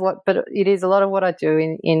is a lot of what I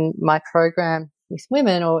do in my program with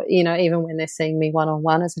women, or, even when they're seeing me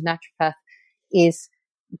one-on-one as a naturopath, is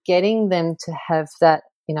getting them to have that,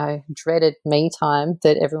 dreaded me time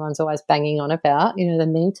that everyone's always banging on about, the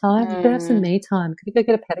me time. You're going to have some me time. Could you go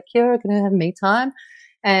get a pedicure? Going to have me time.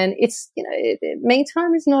 And it's, me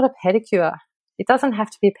time is not a pedicure. It doesn't have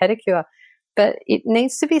to be a pedicure, but it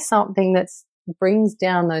needs to be something that brings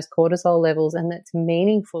down those cortisol levels and that's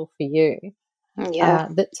meaningful for you,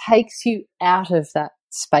 that takes you out of that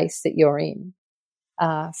space that you're in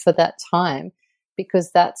for that time,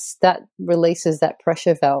 because that releases that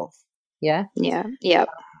pressure valve. Yeah.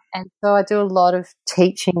 And so I do a lot of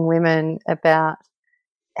teaching women about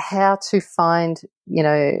how to find,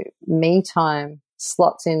 me time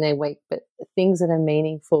slots in their week, but things that are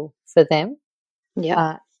meaningful for them.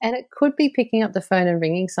 And it could be picking up the phone and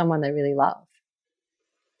ringing someone they really love.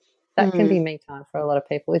 That can be me time for a lot of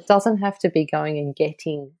people. It doesn't have to be going and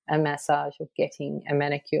getting a massage or getting a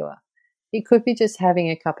manicure. It could be just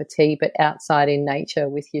having a cup of tea, but outside in nature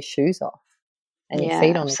with your shoes off and your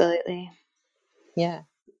feet on. Absolutely. Yeah.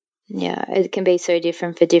 Yeah, it can be so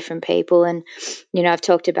different for different people. And, I've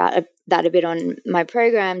talked about that a bit on my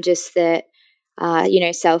program, just that,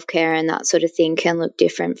 self-care and that sort of thing can look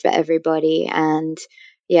different for everybody. And,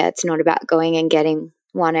 it's not about going and getting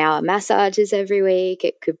 1 hour massages every week.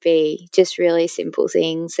 It could be just really simple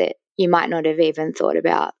things that you might not have even thought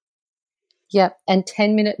about. Yep, and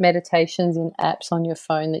 10-minute meditations in apps on your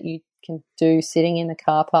phone that you can do sitting in the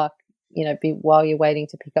car park, while you're waiting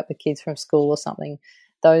to pick up the kids from school or something.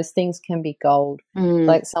 Those things can be gold.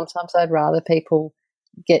 Like sometimes I'd rather people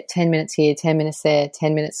get 10 minutes here, 10 minutes there,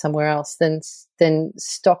 10 minutes somewhere else than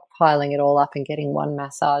stockpiling it all up and getting one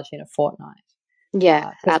massage in a fortnight.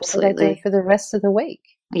 Yeah, absolutely. What do they do for the rest of the week?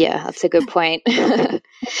 Yeah, that's a good point.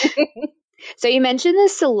 So you mentioned the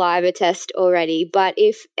saliva test already, but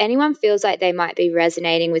if anyone feels like they might be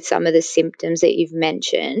resonating with some of the symptoms that you've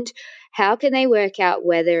mentioned, how can they work out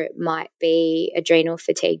whether it might be adrenal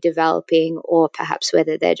fatigue developing or perhaps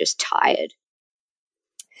whether they're just tired?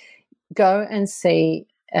 Go and see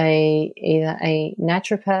either a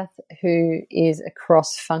naturopath who is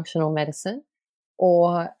across functional medicine,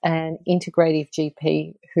 or an integrative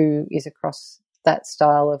GP who is across that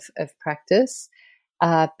style of practice.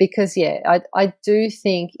 Because, I do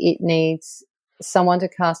think it needs someone to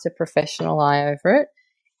cast a professional eye over it.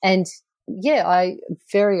 And, I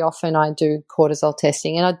very often do cortisol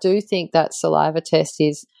testing, and I do think that saliva test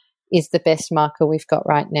is the best marker we've got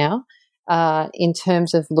right now in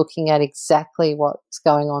terms of looking at exactly what's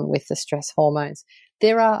going on with the stress hormones.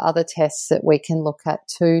 There are other tests that we can look at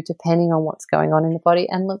too, depending on what's going on in the body.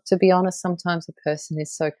 And look, to be honest, sometimes a person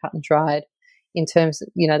is so cut and dried in terms of,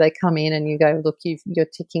 they come in and you go, look, you're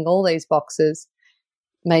ticking all these boxes.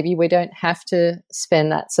 Maybe we don't have to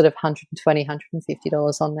spend that sort of $120,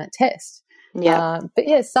 $150 on that test.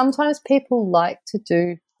 But sometimes people like to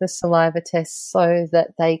do the saliva test so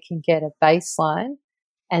that they can get a baseline,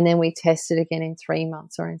 and then we test it again in 3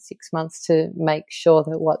 months or in 6 months to make sure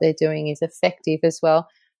that what they're doing is effective as well.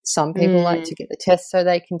 Some people like to get the test so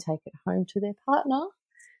they can take it home to their partner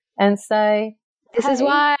and say, this is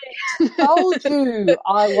why I told you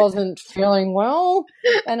I wasn't feeling well.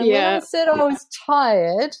 And when I said I was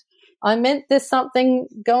tired, I meant there's something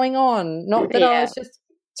going on, not that I was just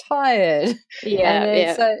tired.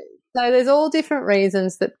 So there's all different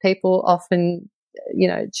reasons that people often,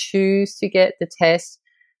 choose to get the test.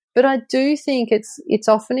 But I do think it's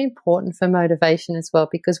often important for motivation as well,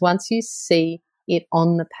 because once you see it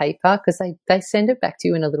on the paper, because they send it back to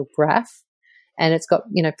you in a little graph, and it's got,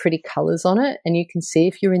 pretty colours on it, and you can see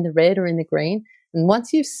if you're in the red or in the green. And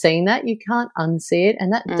once you've seen that, you can't unsee it,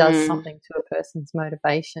 and that does something to a person's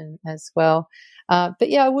motivation as well.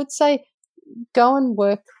 But I would say go and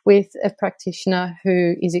work with a practitioner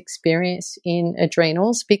who is experienced in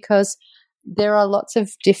adrenals, because there are lots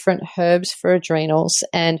of different herbs for adrenals,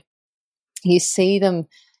 and you see them.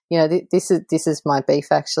 This is my beef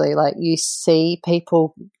actually. Like, you see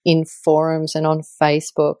people in forums and on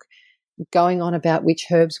Facebook going on about which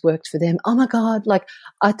herbs worked for them. Oh my God, like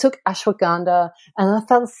I took ashwagandha and I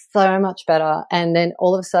felt so much better. And then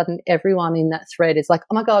all of a sudden everyone in that thread is like,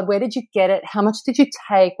 oh my God, where did you get it? How much did you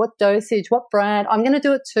take? What dosage? What brand? I'm going to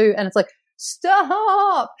do it too. And it's like,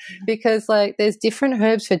 stop, because like there's different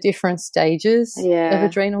herbs for different stages of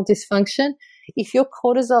adrenal dysfunction. If your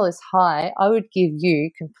cortisol is high, I would give you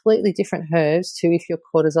completely different herbs to if your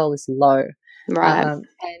cortisol is low. Right. And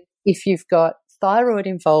if you've got thyroid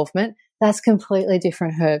involvement, that's completely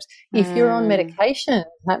different herbs. If you're on medication,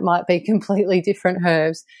 that might be completely different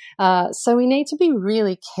herbs. So we need to be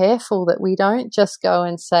really careful that we don't just go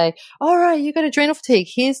and say, all right, you got adrenal fatigue.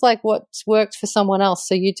 Here's like what's worked for someone else,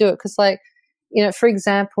 so you do it. Because like, you know, for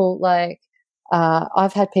example, like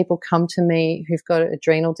I've had people come to me who've got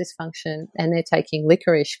adrenal dysfunction and they're taking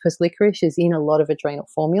licorice, because licorice is in a lot of adrenal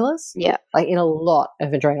formulas. Yeah. Like in a lot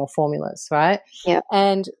of adrenal formulas, right? Yeah.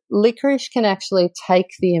 And licorice can actually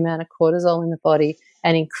take the amount of cortisol in the body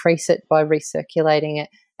and increase it by recirculating it.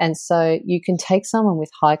 And so you can take someone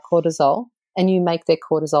with high cortisol and you make their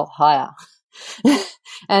cortisol higher.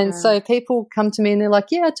 And so people come to me and they're like,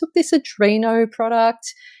 yeah, I took this Adreno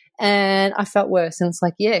product and I felt worse. And it's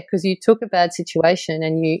like, yeah, because you took a bad situation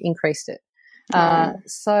and you increased it.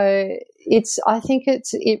 So I think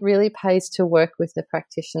it really pays to work with the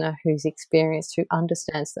practitioner who's experienced, who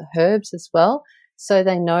understands the herbs as well, so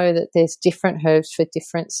they know that there's different herbs for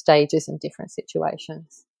different stages and different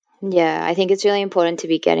situations. Yeah, I think it's really important to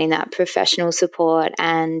be getting that professional support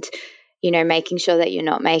and, you know, making sure that you're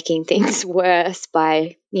not making things worse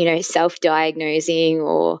by, you know, self-diagnosing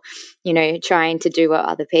or, you know, trying to do what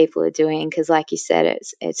other people are doing. Because like you said,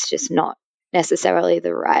 it's just not necessarily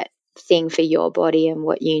the right thing for your body and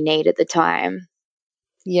what you need at the time.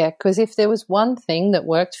 Yeah, because if there was one thing that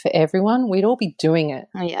worked for everyone, we'd all be doing it.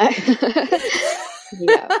 Yeah.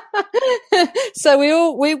 Yeah. So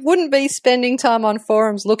we wouldn't be spending time on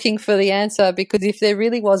forums looking for the answer, because if there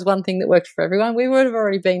really was one thing that worked for everyone, we would have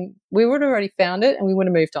already found it and we would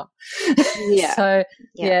have moved on. Yeah. So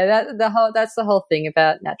that's the whole thing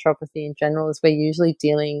about naturopathy in general, is we're usually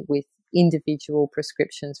dealing with individual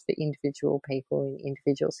prescriptions for individual people in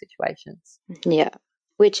individual situations. Yeah.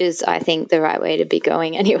 Which is, I think, the right way to be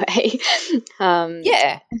going anyway.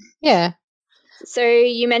 Yeah. So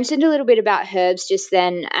you mentioned a little bit about herbs just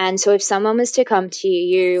then. And so if someone was to come to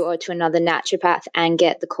you or to another naturopath and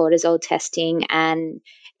get the cortisol testing and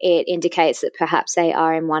it indicates that perhaps they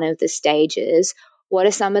are in one of the stages, what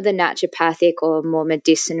are some of the naturopathic or more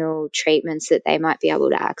medicinal treatments that they might be able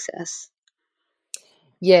to access?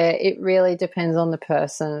 Yeah, it really depends on the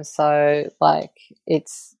person. So like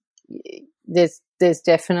there's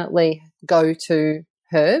definitely go-to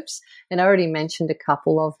herbs, and I already mentioned a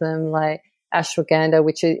couple of them, like ashwagandha,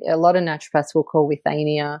 which a lot of naturopaths will call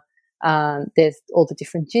withania. There's all the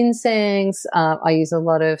different ginsengs. I use a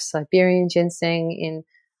lot of Siberian ginseng in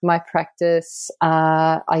my practice.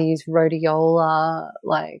 I use rhodiola,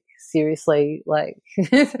 like seriously, like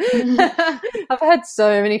I've had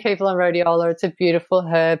so many people on rhodiola. It's a beautiful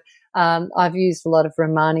herb. I've used a lot of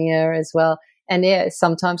Romania as well. And yeah,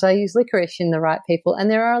 sometimes I use licorice in the right people. And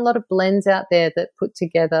there are a lot of blends out there that put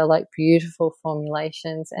together like beautiful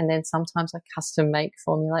formulations. And then sometimes I custom make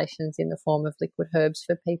formulations in the form of liquid herbs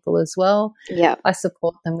for people as well. Yeah. I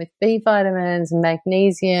support them with B vitamins,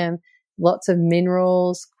 magnesium, lots of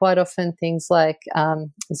minerals, quite often things like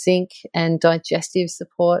zinc and digestive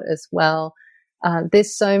support as well.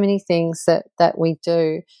 There's so many things that we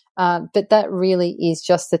do, but that really is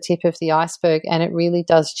just the tip of the iceberg, and it really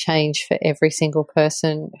does change for every single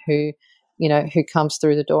person who comes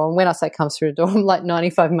through the door. And when I say comes through the door, I'm like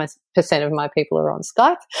 95% of my people are on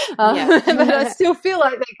Skype, but I still feel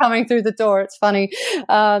like they're coming through the door. It's funny,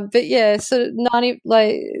 but yeah, so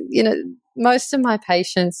most of my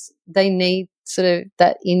patients, they need sort of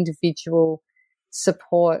that individual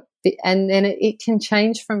support. And then it can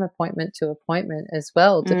change from appointment to appointment as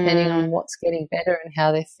well, depending on what's getting better and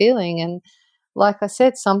how they're feeling. And like I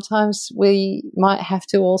said, sometimes we might have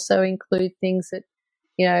to also include things that,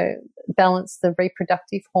 balance the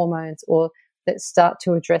reproductive hormones or that start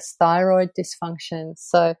to address thyroid dysfunction.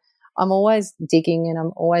 So I'm always digging and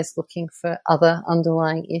I'm always looking for other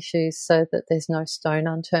underlying issues so that there's no stone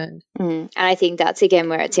unturned. And I think that's, again,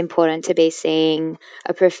 where it's important to be seeing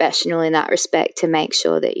a professional in that respect to make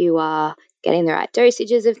sure that you are getting the right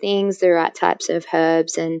dosages of things, the right types of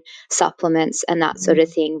herbs and supplements and that sort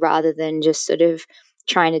of thing, rather than just sort of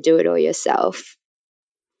trying to do it all yourself.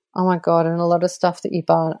 Oh, my God, and a lot of stuff that you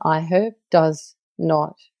buy on iHerb does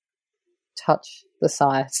not touch the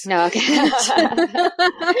size. No, okay.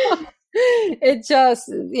 It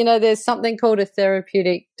just, there's something called a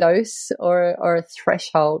therapeutic dose or a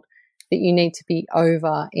threshold that you need to be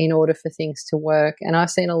over in order for things to work. And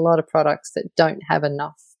I've seen a lot of products that don't have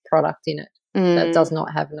enough product in it. That does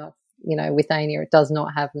not have enough. Withania, it does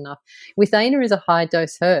not have enough. Withania is a high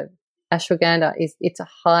dose herb. Ashwagandha it's a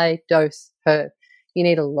high dose herb. You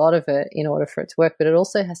need a lot of it in order for it to work, but it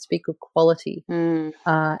also has to be good quality. And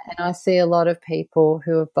I see a lot of people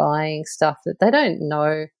who are buying stuff that they don't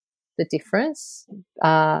know the difference,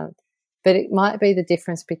 but it might be the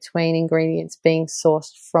difference between ingredients being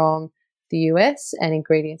sourced from the US and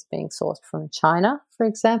ingredients being sourced from China, for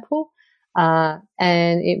example.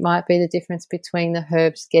 And it might be the difference between the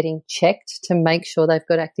herbs getting checked to make sure they've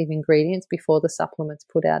got active ingredients before the supplements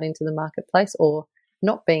put out into the marketplace, or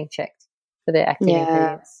not being checked for their active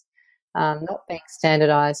ingredients, not being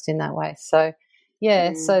standardized in that way. So,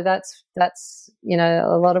 so that's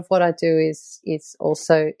a lot of what I do is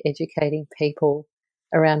also educating people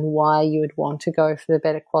around why you would want to go for the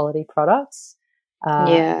better quality products.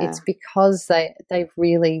 It's because they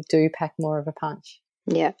really do pack more of a punch.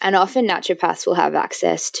 Yeah, and often naturopaths will have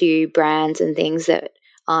access to brands and things that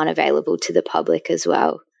aren't available to the public as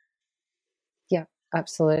well. Yeah,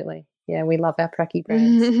 absolutely. Yeah, we love our pracky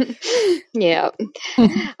brands. Yeah.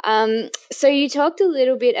 So you talked a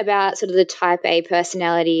little bit about sort of the type A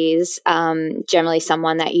personalities, generally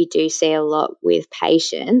someone that you do see a lot with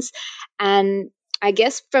patients. And I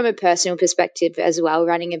guess from a personal perspective as well,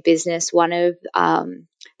 running a business, one of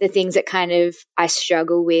the things that kind of I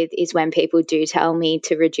struggle with is when people do tell me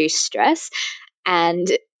to reduce stress. And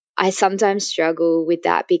I sometimes struggle with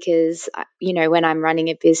that because, when I'm running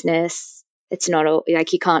a business, it's not all,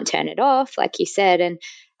 like, you can't turn it off, like you said.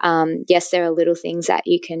 And yes, there are little things that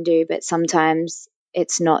you can do, but sometimes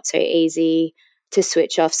it's not so easy to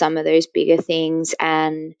switch off some of those bigger things.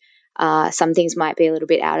 And some things might be a little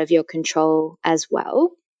bit out of your control as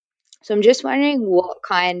well. So I'm just wondering what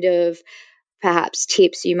kind of perhaps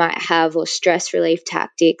tips you might have or stress relief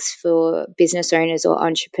tactics for business owners or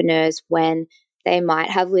entrepreneurs when they might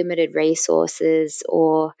have limited resources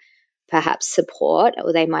or perhaps support,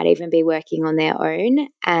 or they might even be working on their own,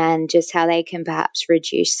 and just how they can perhaps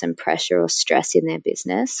reduce some pressure or stress in their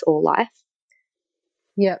business or life.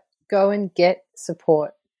 Yeah, go and get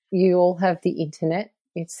support. You all have the internet.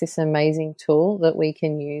 It's this amazing tool that we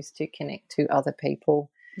can use to connect to other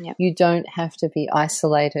people. Yep. You don't have to be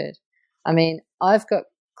isolated. I mean, I've got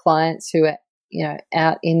clients who are,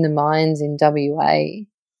 out in the mines in WA,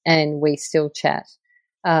 and we still chat.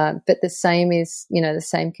 But the same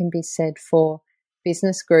can be said for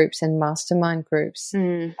business groups and mastermind groups.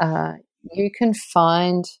 You can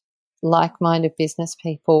find like-minded business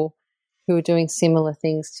people who are doing similar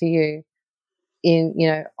things to you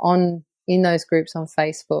in those groups on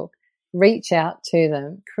Facebook. Reach out to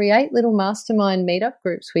them, create little mastermind meetup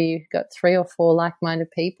groups where you've got 3 or 4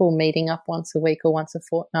 like-minded people meeting up once a week or once a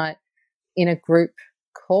fortnight in a group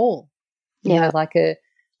call, like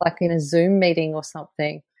in a Zoom meeting or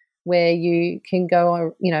something, where you can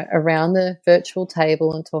go, around the virtual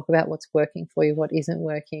table and talk about what's working for you, what isn't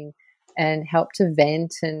working, and help to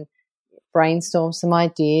vent and brainstorm some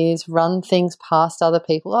ideas, run things past other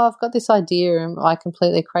people. Oh, I've got this idea. Am I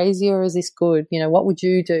completely crazy, or is this good? What would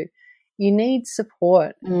you do? You need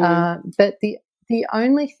support. But the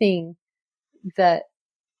only thing that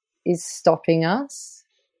is stopping us,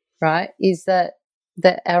 right, is that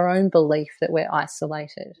our own belief that we're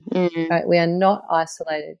isolated. Right? We are not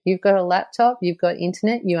isolated. You've got a laptop, you've got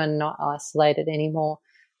internet, you are not isolated anymore.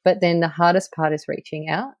 But then the hardest part is reaching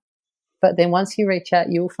out. But then once you reach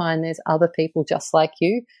out, you'll find there's other people just like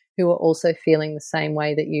you who are also feeling the same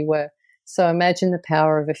way that you were. So imagine the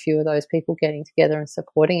power of a few of those people getting together and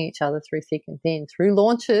supporting each other through thick and thin, through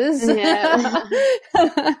launches, through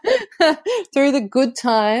the good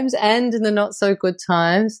times and the not so good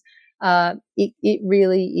times. It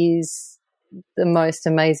really is the most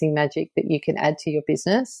amazing magic that you can add to your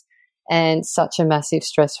business, and such a massive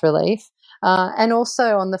stress relief. And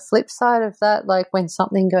also on the flip side of that, like when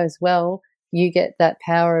something goes well, you get that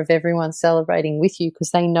power of everyone celebrating with you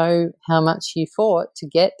because they know how much you fought to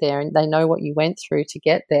get there, and they know what you went through to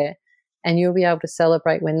get there, and you'll be able to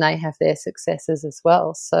celebrate when they have their successes as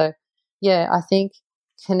well. So, yeah, I think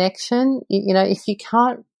connection, if you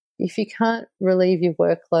can't relieve your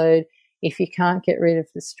workload, if you can't get rid of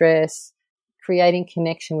the stress, creating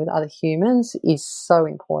connection with other humans is so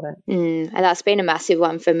important. And that's been a massive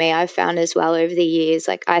one for me, I've found as well over the years.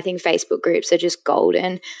 Like, I think Facebook groups are just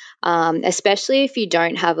golden, especially if you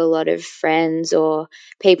don't have a lot of friends or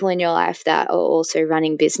people in your life that are also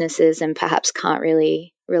running businesses and perhaps can't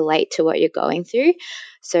really relate to what you're going through.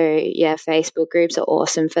 So, yeah, Facebook groups are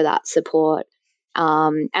awesome for that support.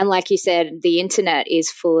 And like you said, the internet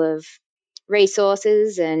is full of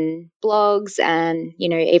resources and blogs and,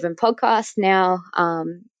 even podcasts now,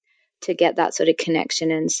 to get that sort of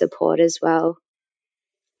connection and support as well.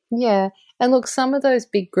 Yeah. And look, some of those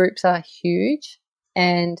big groups are huge,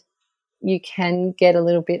 and you can get a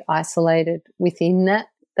little bit isolated within that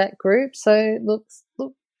group. So look,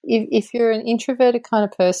 if you're an introverted kind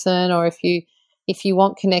of person, or if you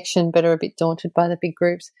want connection but are a bit daunted by the big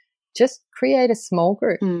groups, just create a small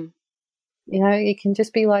group. It can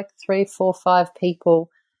just be like 3, 4, 5 people.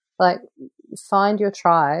 Like, find your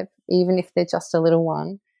tribe, even if they're just a little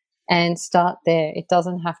one, and start there. It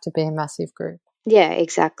doesn't have to be a massive group. Yeah,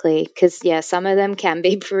 exactly. Because, some of them can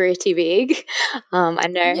be pretty big. I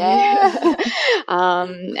know. Yeah.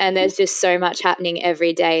 And there's just so much happening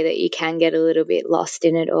every day that you can get a little bit lost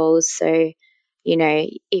in it all. So,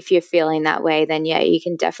 if you're feeling that way, then, you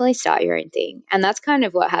can definitely start your own thing. And that's kind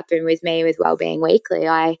of what happened with me with Wellbeing Weekly.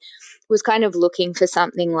 I was kind of looking for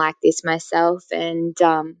something like this myself, and,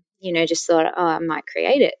 just thought, I might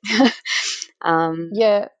create it.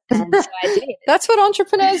 Yeah. And so I did. That's what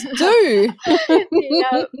entrepreneurs do.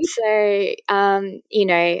 So,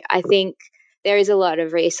 I think there is a lot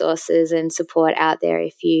of resources and support out there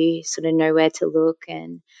if you sort of know where to look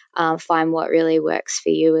and find what really works for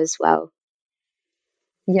you as well.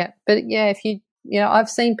 Yeah. But, if I've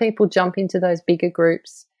seen people jump into those bigger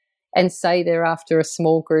groups and say they're after a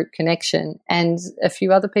small group connection, and a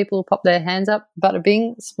few other people will pop their hands up, bada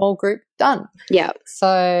bing, small group, done. Yeah.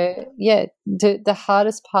 So, the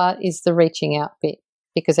hardest part is the reaching out bit,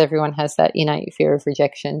 because everyone has that innate fear of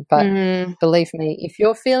rejection. But believe me, if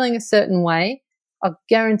you're feeling a certain way, I'll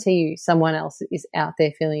guarantee you someone else is out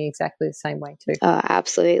there feeling exactly the same way too. Oh,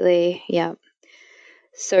 absolutely. Yeah.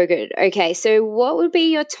 So good. Okay, so what would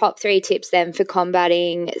be your top 3 tips then for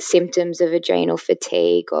combating symptoms of adrenal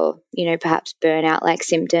fatigue, or, perhaps burnout-like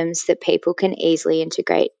symptoms that people can easily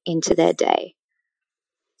integrate into their day?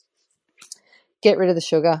 Get rid of the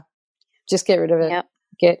sugar. Just get rid of it. Yep.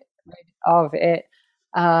 Get rid of it.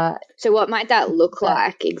 So what might that look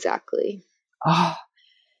like exactly?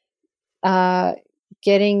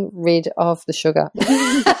 Getting rid of the sugar.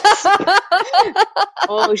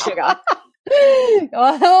 All sugar.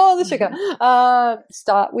 All the sugar.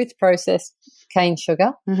 Start with processed cane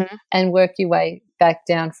sugar and work your way back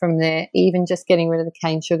down from there. Even just getting rid of the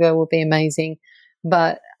cane sugar will be amazing.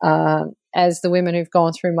 But as the women who've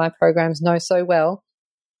gone through my programs know so well,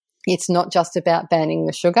 it's not just about banning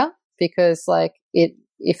the sugar, because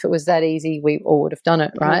if it was that easy, we all would have done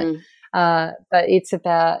it, right? But it's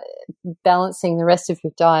about balancing the rest of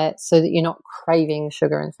your diet so that you're not craving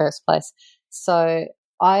sugar in the first place. So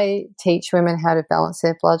I teach women how to balance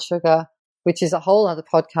their blood sugar, which is a whole other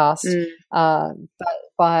podcast, but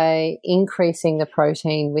by increasing the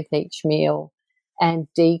protein with each meal and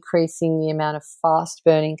decreasing the amount of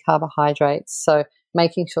fast-burning carbohydrates. So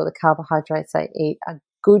making sure the carbohydrates they eat are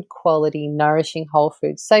good quality, nourishing whole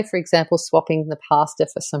foods. Say, for example, swapping the pasta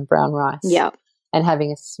for some brown rice. Yeah. And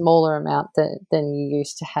having a smaller amount than you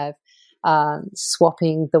used to have.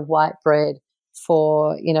 Swapping the white bread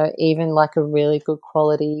for, even like a really good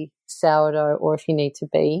quality sourdough, or if you need to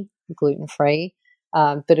be gluten-free,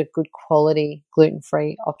 but a good quality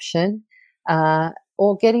gluten-free option,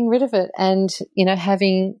 or getting rid of it and,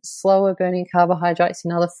 having slower burning carbohydrates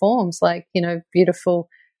in other forms, like, beautiful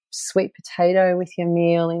sweet potato with your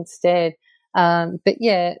meal instead. But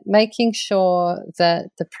making sure that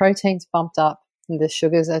the protein's bumped up and the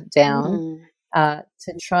sugars are down,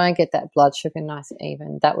 to try and get that blood sugar nice and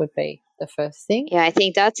even. That would be the first thing. Yeah, I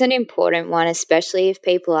think that's an important one, especially if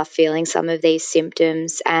people are feeling some of these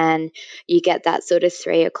symptoms and you get that sort of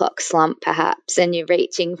 3 o'clock slump perhaps, and you're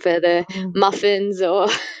reaching for the muffins or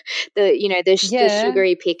the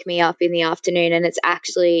sugary pick-me-up in the afternoon, and it's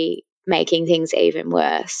actually making things even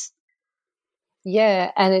worse.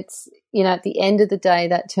 Yeah, and it's, at the end of the day,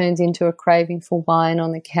 that turns into a craving for wine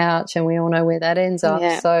on the couch, and we all know where that ends up.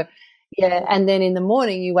 Yeah. So, and then in the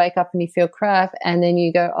morning you wake up and you feel crap, and then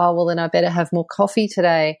you go, oh, well, then I better have more coffee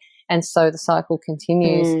today. And so the cycle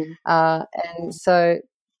continues. And so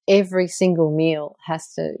every single meal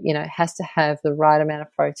has to have the right amount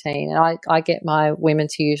of protein. And I get my women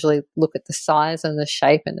to usually look at the size and the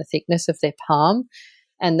shape and the thickness of their palm,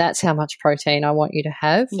 and that's how much protein I want you to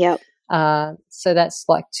have. Yep. So that's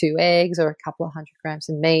like 2 eggs or a couple of 100 grams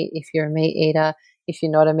of meat if you're a meat eater. If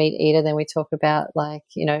you're not a meat eater, then we talk about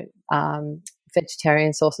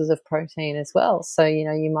vegetarian sources of protein as well. So,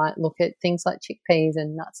 you might look at things like chickpeas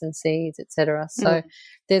and nuts and seeds, etc. So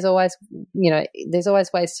there's always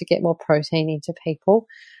ways to get more protein into people.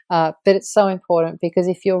 But it's so important, because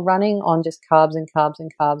if you're running on just carbs and carbs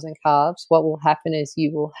and carbs and carbs, what will happen is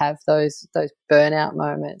you will have those burnout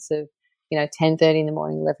moments of, 10:30 in the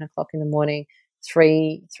morning, 11 o'clock in the morning,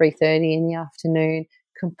 3:30 in the afternoon,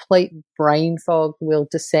 complete brain fog will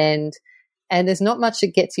descend. And there's not much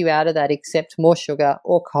that gets you out of that except more sugar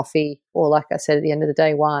or coffee or, like I said, at the end of the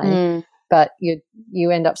day, wine. But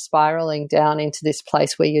you end up spiraling down into this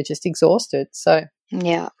place where you're just exhausted. So,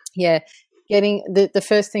 getting the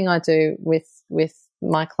first thing I do with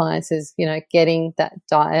my clients is, getting that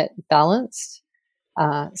diet balanced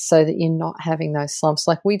so that you're not having those slumps.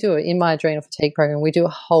 Like we do it in my adrenal fatigue program. We do a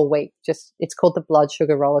whole week. It's called the blood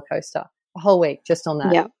sugar roller coaster. A whole week just on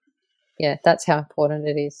that. Yeah, that's how important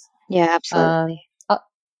it is. Yeah, absolutely.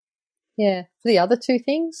 For the other two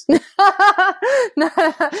things, no,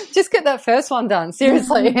 just get that first one done.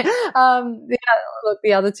 Seriously.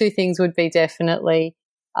 The other two things would be definitely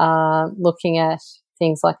looking at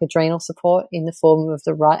things like adrenal support in the form of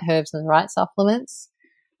the right herbs and the right supplements,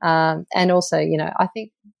 and also, I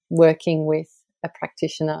think working with a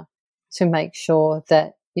practitioner to make sure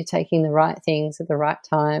that you're taking the right things at the right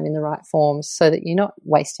time in the right forms, so that you're not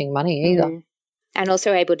wasting money either. And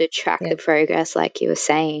also able to track the progress, like you were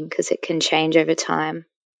saying, because it can change over time.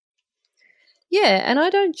 Yeah, and I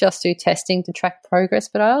don't just do testing to track progress,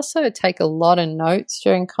 but I also take a lot of notes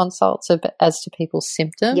during consults as to people's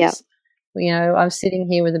symptoms. Yeah. I'm sitting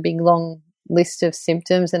here with a big long list of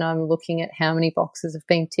symptoms and I'm looking at how many boxes have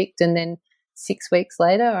been ticked, and then 6 weeks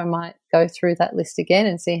later I might go through that list again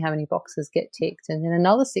and see how many boxes get ticked, and then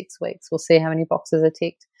another 6 weeks we'll see how many boxes are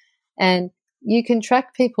ticked. And you can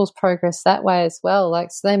track people's progress that way as well.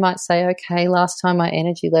 Like, so they might say, okay, last time my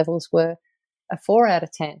energy levels were a 4 out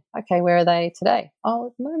of 10. Okay, where are they today? Oh,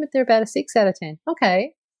 at the moment they're about a 6 out of 10.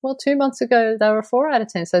 Okay, well, 2 months ago they were a 4 out of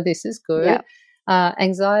 10, so this is good. Yeah.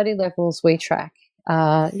 Anxiety levels we track.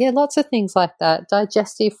 Lots of things like that.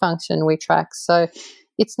 Digestive function we track. So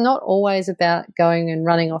it's not always about going and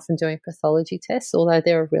running off and doing pathology tests, although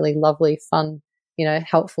they're a really lovely, fun,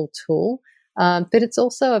 helpful tool. But it's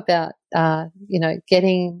also about,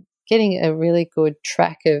 getting a really good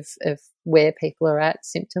track of where people are at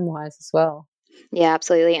symptom-wise as well. Yeah,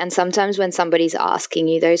 absolutely. And sometimes when somebody's asking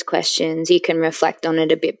you those questions, you can reflect on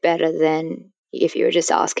it a bit better than if you were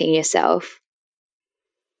just asking yourself.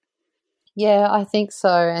 Yeah, I think so.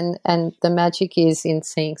 And the magic is in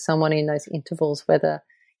seeing someone in those intervals, whether,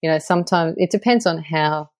 sometimes it depends on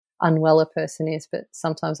how unwell a person is, but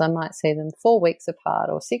sometimes I might see them 4 weeks apart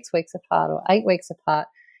or 6 weeks apart or 8 weeks apart.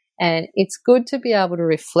 And it's good to be able to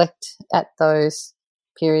reflect at those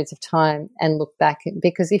periods of time and look back,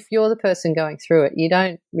 because if you're the person going through it, you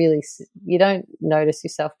don't notice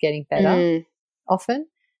yourself getting better often.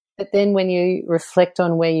 But then when you reflect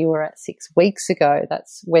on where you were at 6 weeks ago,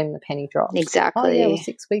 that's when the penny drops. Exactly. Oh, yeah, well,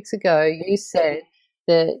 6 weeks ago you said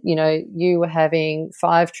that, you were having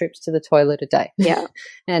 5 trips to the toilet a day. Yeah.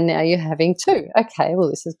 And now you're having 2. Okay, well,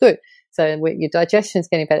 this is good. So your digestion's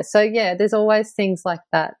getting better. So, yeah, there's always things like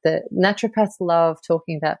that naturopaths love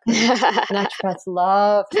talking about. Naturopaths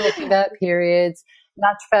love talking about periods.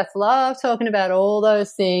 Naturopaths love talking about all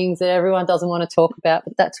those things that everyone doesn't want to talk about,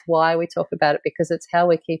 but that's why we talk about it, because it's how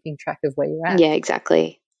we're keeping track of where you're at. Yeah,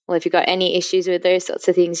 exactly. Well, if you've got any issues with those sorts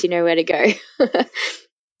of things, you know where to go.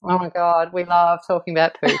 Oh, my God, we love talking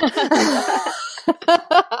about poop.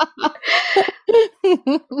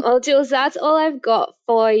 Well, Jules, that's all I've got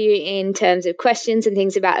for you in terms of questions and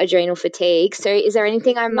things about adrenal fatigue. So is there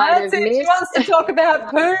anything I might have missed? She wants to talk about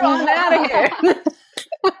poo. I'm out of here.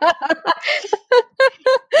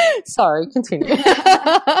 Sorry, continue. She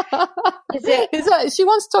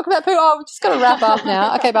wants to talk about poo. Oh, we're just going to wrap up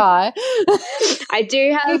now. Okay, bye. I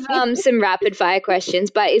do have some rapid fire questions,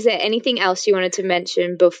 but is there anything else you wanted to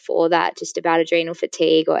mention before that, just about adrenal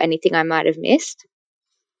fatigue, or anything I might have missed?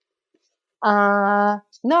 No,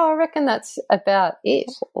 I reckon that's about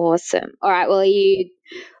it. Awesome. All right. Well, are you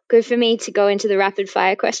good for me to go into the rapid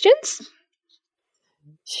fire questions?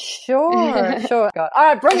 Sure. God. All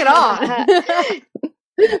right, bring it on.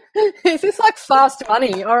 Is this like fast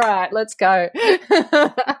money? All right, let's go. So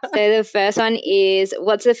the first one is,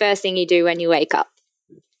 what's the first thing you do when you wake up?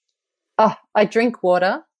 Oh, I drink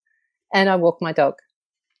water and I walk my dog.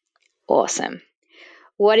 Awesome.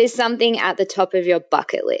 What is something at the top of your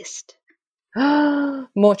bucket list?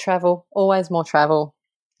 More travel, always more travel.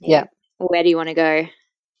 Yeah. Where do you want to go?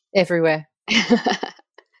 Everywhere.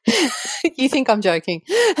 You think I'm joking?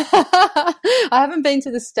 I haven't been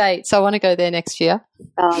to the States, so I want to go there next year.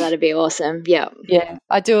 Oh, that'd be awesome. Yeah. Yeah.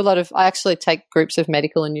 I actually take groups of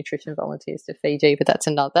medical and nutrition volunteers to Fiji, but that's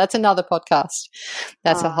another podcast.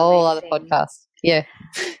 That's a whole other podcast. Yeah.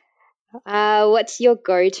 What's your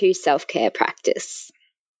go-to self-care practice?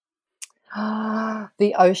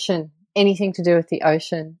 The ocean. Anything to do with the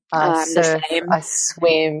ocean. I surf, I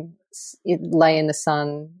swim, lay in the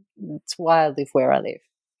sun. It's why I live where I live.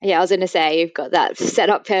 Yeah, I was going to say, you've got that set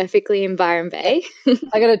up perfectly in Byron Bay.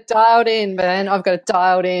 I got it dialed in, man. I've got it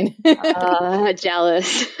dialed in.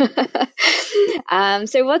 Jealous.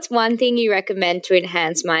 So what's one thing you recommend to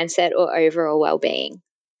enhance mindset or overall well-being?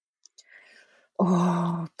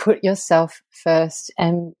 Oh, put yourself first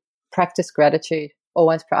and practice gratitude.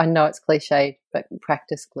 Always, I know it's cliched, but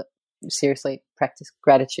practice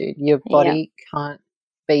gratitude. Your body can't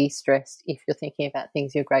be stressed if you're thinking about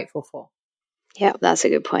things you're grateful for. Yeah, that's a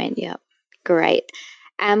good point. Yeah, great.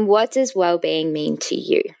 And what does well-being mean to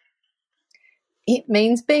you? It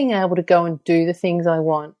means being able to go and do the things I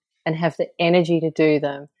want and have the energy to do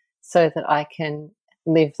them so that I can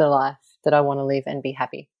live the life that I want to live and be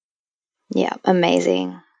happy. Yeah,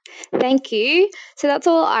 amazing. Thank you. So that's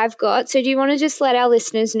all I've got. So do you want to just let our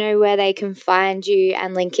listeners know where they can find you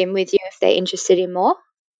and link in with you if they're interested in more?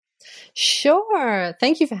 Sure.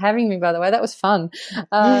 Thank you for having me, by the way. That was fun.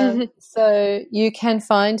 So you can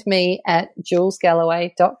find me at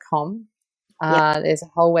julesgalloway.com. There's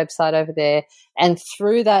a whole website over there. And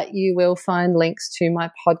through that, you will find links to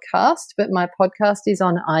my podcast. But my podcast is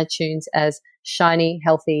on iTunes as Shiny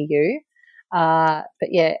Healthy You. But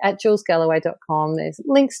yeah, at julesgalloway.com, there's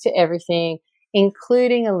links to everything,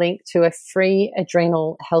 including a link to a free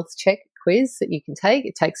adrenal health check quiz that you can take.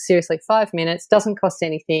 It takes seriously 5 minutes, doesn't cost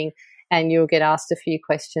anything, and you'll get asked a few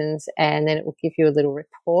questions, and then it will give you a little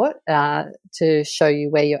report to show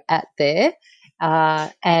you where you're at there.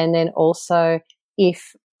 And then also,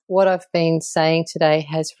 if what I've been saying today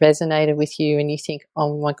has resonated with you and you think,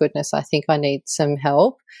 oh my goodness, I think I need some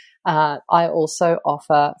help, I also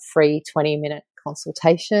offer free 20-minute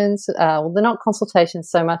consultations. Well, they're not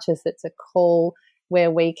consultations so much as it's a call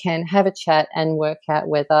where we can have a chat and work out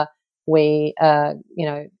whether we are,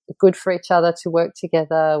 good for each other to work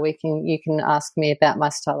together. You can ask me about my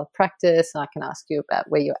style of practice, and I can ask you about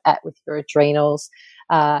where you're at with your adrenals.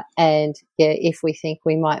 And yeah, if we think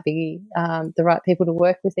we might be the right people to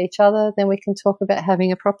work with each other, then we can talk about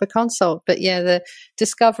having a proper consult. But yeah, the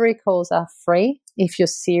discovery calls are free. If you're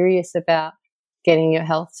serious about getting your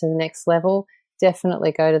health to the next level,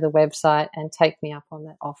 definitely go to the website and take me up on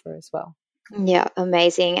that offer as well. Yeah,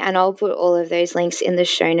 amazing. And I'll put all of those links in the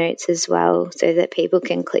show notes as well so that people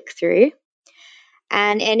can click through.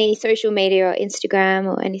 And any social media or Instagram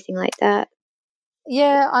or anything like that?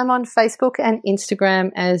 Yeah, I'm on Facebook and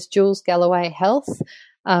Instagram as Jules Galloway Health.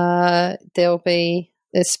 There'll be,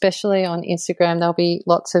 especially on Instagram, there'll be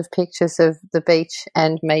lots of pictures of the beach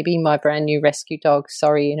and maybe my brand new rescue dog.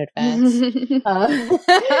 Sorry in advance.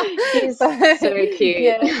 He's so cute.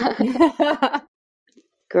 Yeah.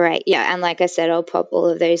 Great. Yeah. And like I said, I'll pop all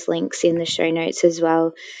of those links in the show notes as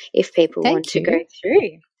well if people want to go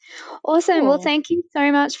through. Awesome. Cool. Well, thank you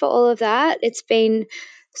so much for all of that. It's been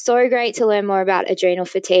so great to learn more about adrenal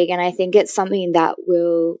fatigue, and I think it's something that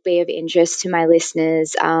will be of interest to my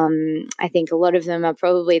listeners. I think a lot of them are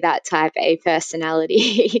probably that type A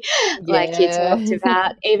personality like you talked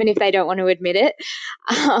about, even if they don't want to admit it.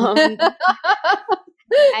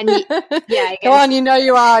 And yeah, go on, you know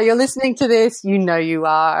you are. You're listening to this, you know you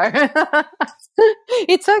are.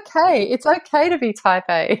 It's okay. It's okay to be type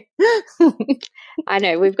A. I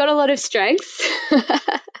know. We've got a lot of strengths.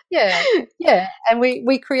 Yeah. And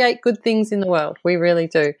we create good things in the world. We really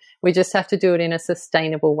do. We just have to do it in a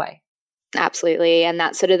sustainable way. Absolutely. And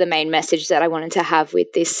that's sort of the main message that I wanted to have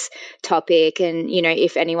with this topic. And,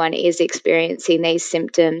 if anyone is experiencing these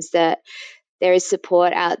symptoms, that there is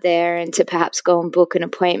support out there, and to perhaps go and book an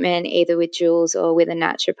appointment either with Jules or with a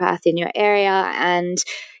naturopath in your area, and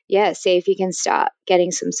see if you can start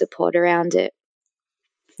getting some support around it.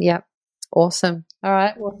 Yep. Awesome. All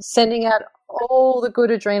right. Well, sending out all the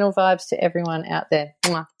good adrenal vibes to everyone out there.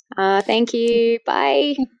 Thank you.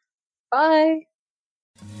 Bye. Bye.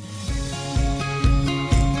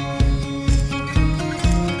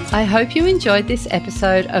 I hope you enjoyed this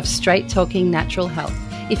episode of Straight Talking Natural Health.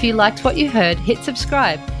 If you liked what you heard, hit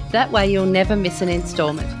subscribe. That way you'll never miss an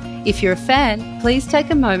installment. If you're a fan, please take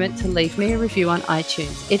a moment to leave me a review on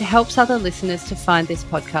iTunes. It helps other listeners to find this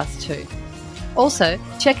podcast too. Also,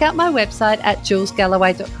 check out my website at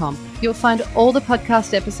julesgalloway.com. You'll find all the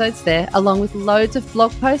podcast episodes there, along with loads of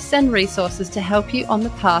blog posts and resources to help you on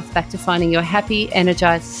the path back to finding your happy,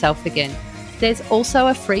 energized self again. There's also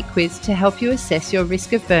a free quiz to help you assess your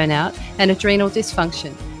risk of burnout and adrenal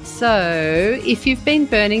dysfunction. So, if you've been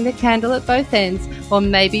burning the candle at both ends, or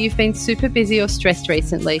maybe you've been super busy or stressed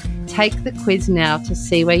recently, take the quiz now to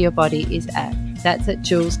see where your body is at. That's at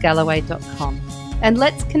julesgalloway.com. And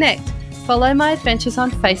let's connect. Follow my adventures on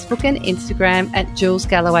Facebook and Instagram at Jules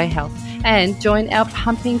Galloway Health and join our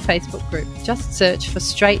pumping Facebook group. Just search for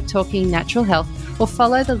Straight Talking Natural Health or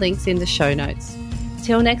follow the links in the show notes.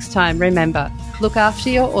 Till next time, remember, look after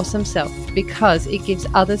your awesome self because it gives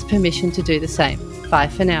others permission to do the same. Bye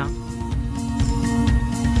for now.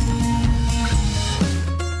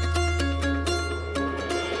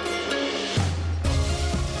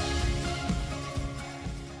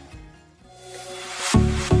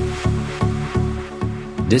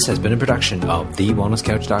 This has been a production of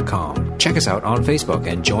TheWellnessCouch.com. Check us out on Facebook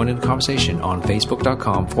and join in the conversation on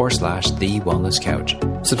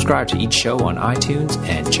Facebook.com/TheWellnessCouch. Subscribe to each show on iTunes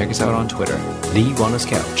and check us out on Twitter. The Wellness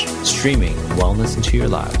Couch, streaming wellness into your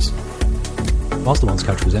lives. Whilst the Wellness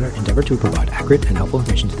Couch presenter endeavored to provide accurate and helpful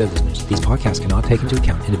information to their listeners, these podcasts cannot take into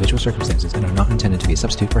account individual circumstances and are not intended to be a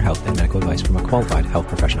substitute for health and medical advice from a qualified health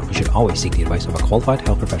professional. You should always seek the advice of a qualified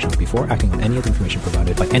health professional before acting on any of the information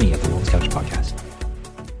provided by any of the Wellness Couch podcasts.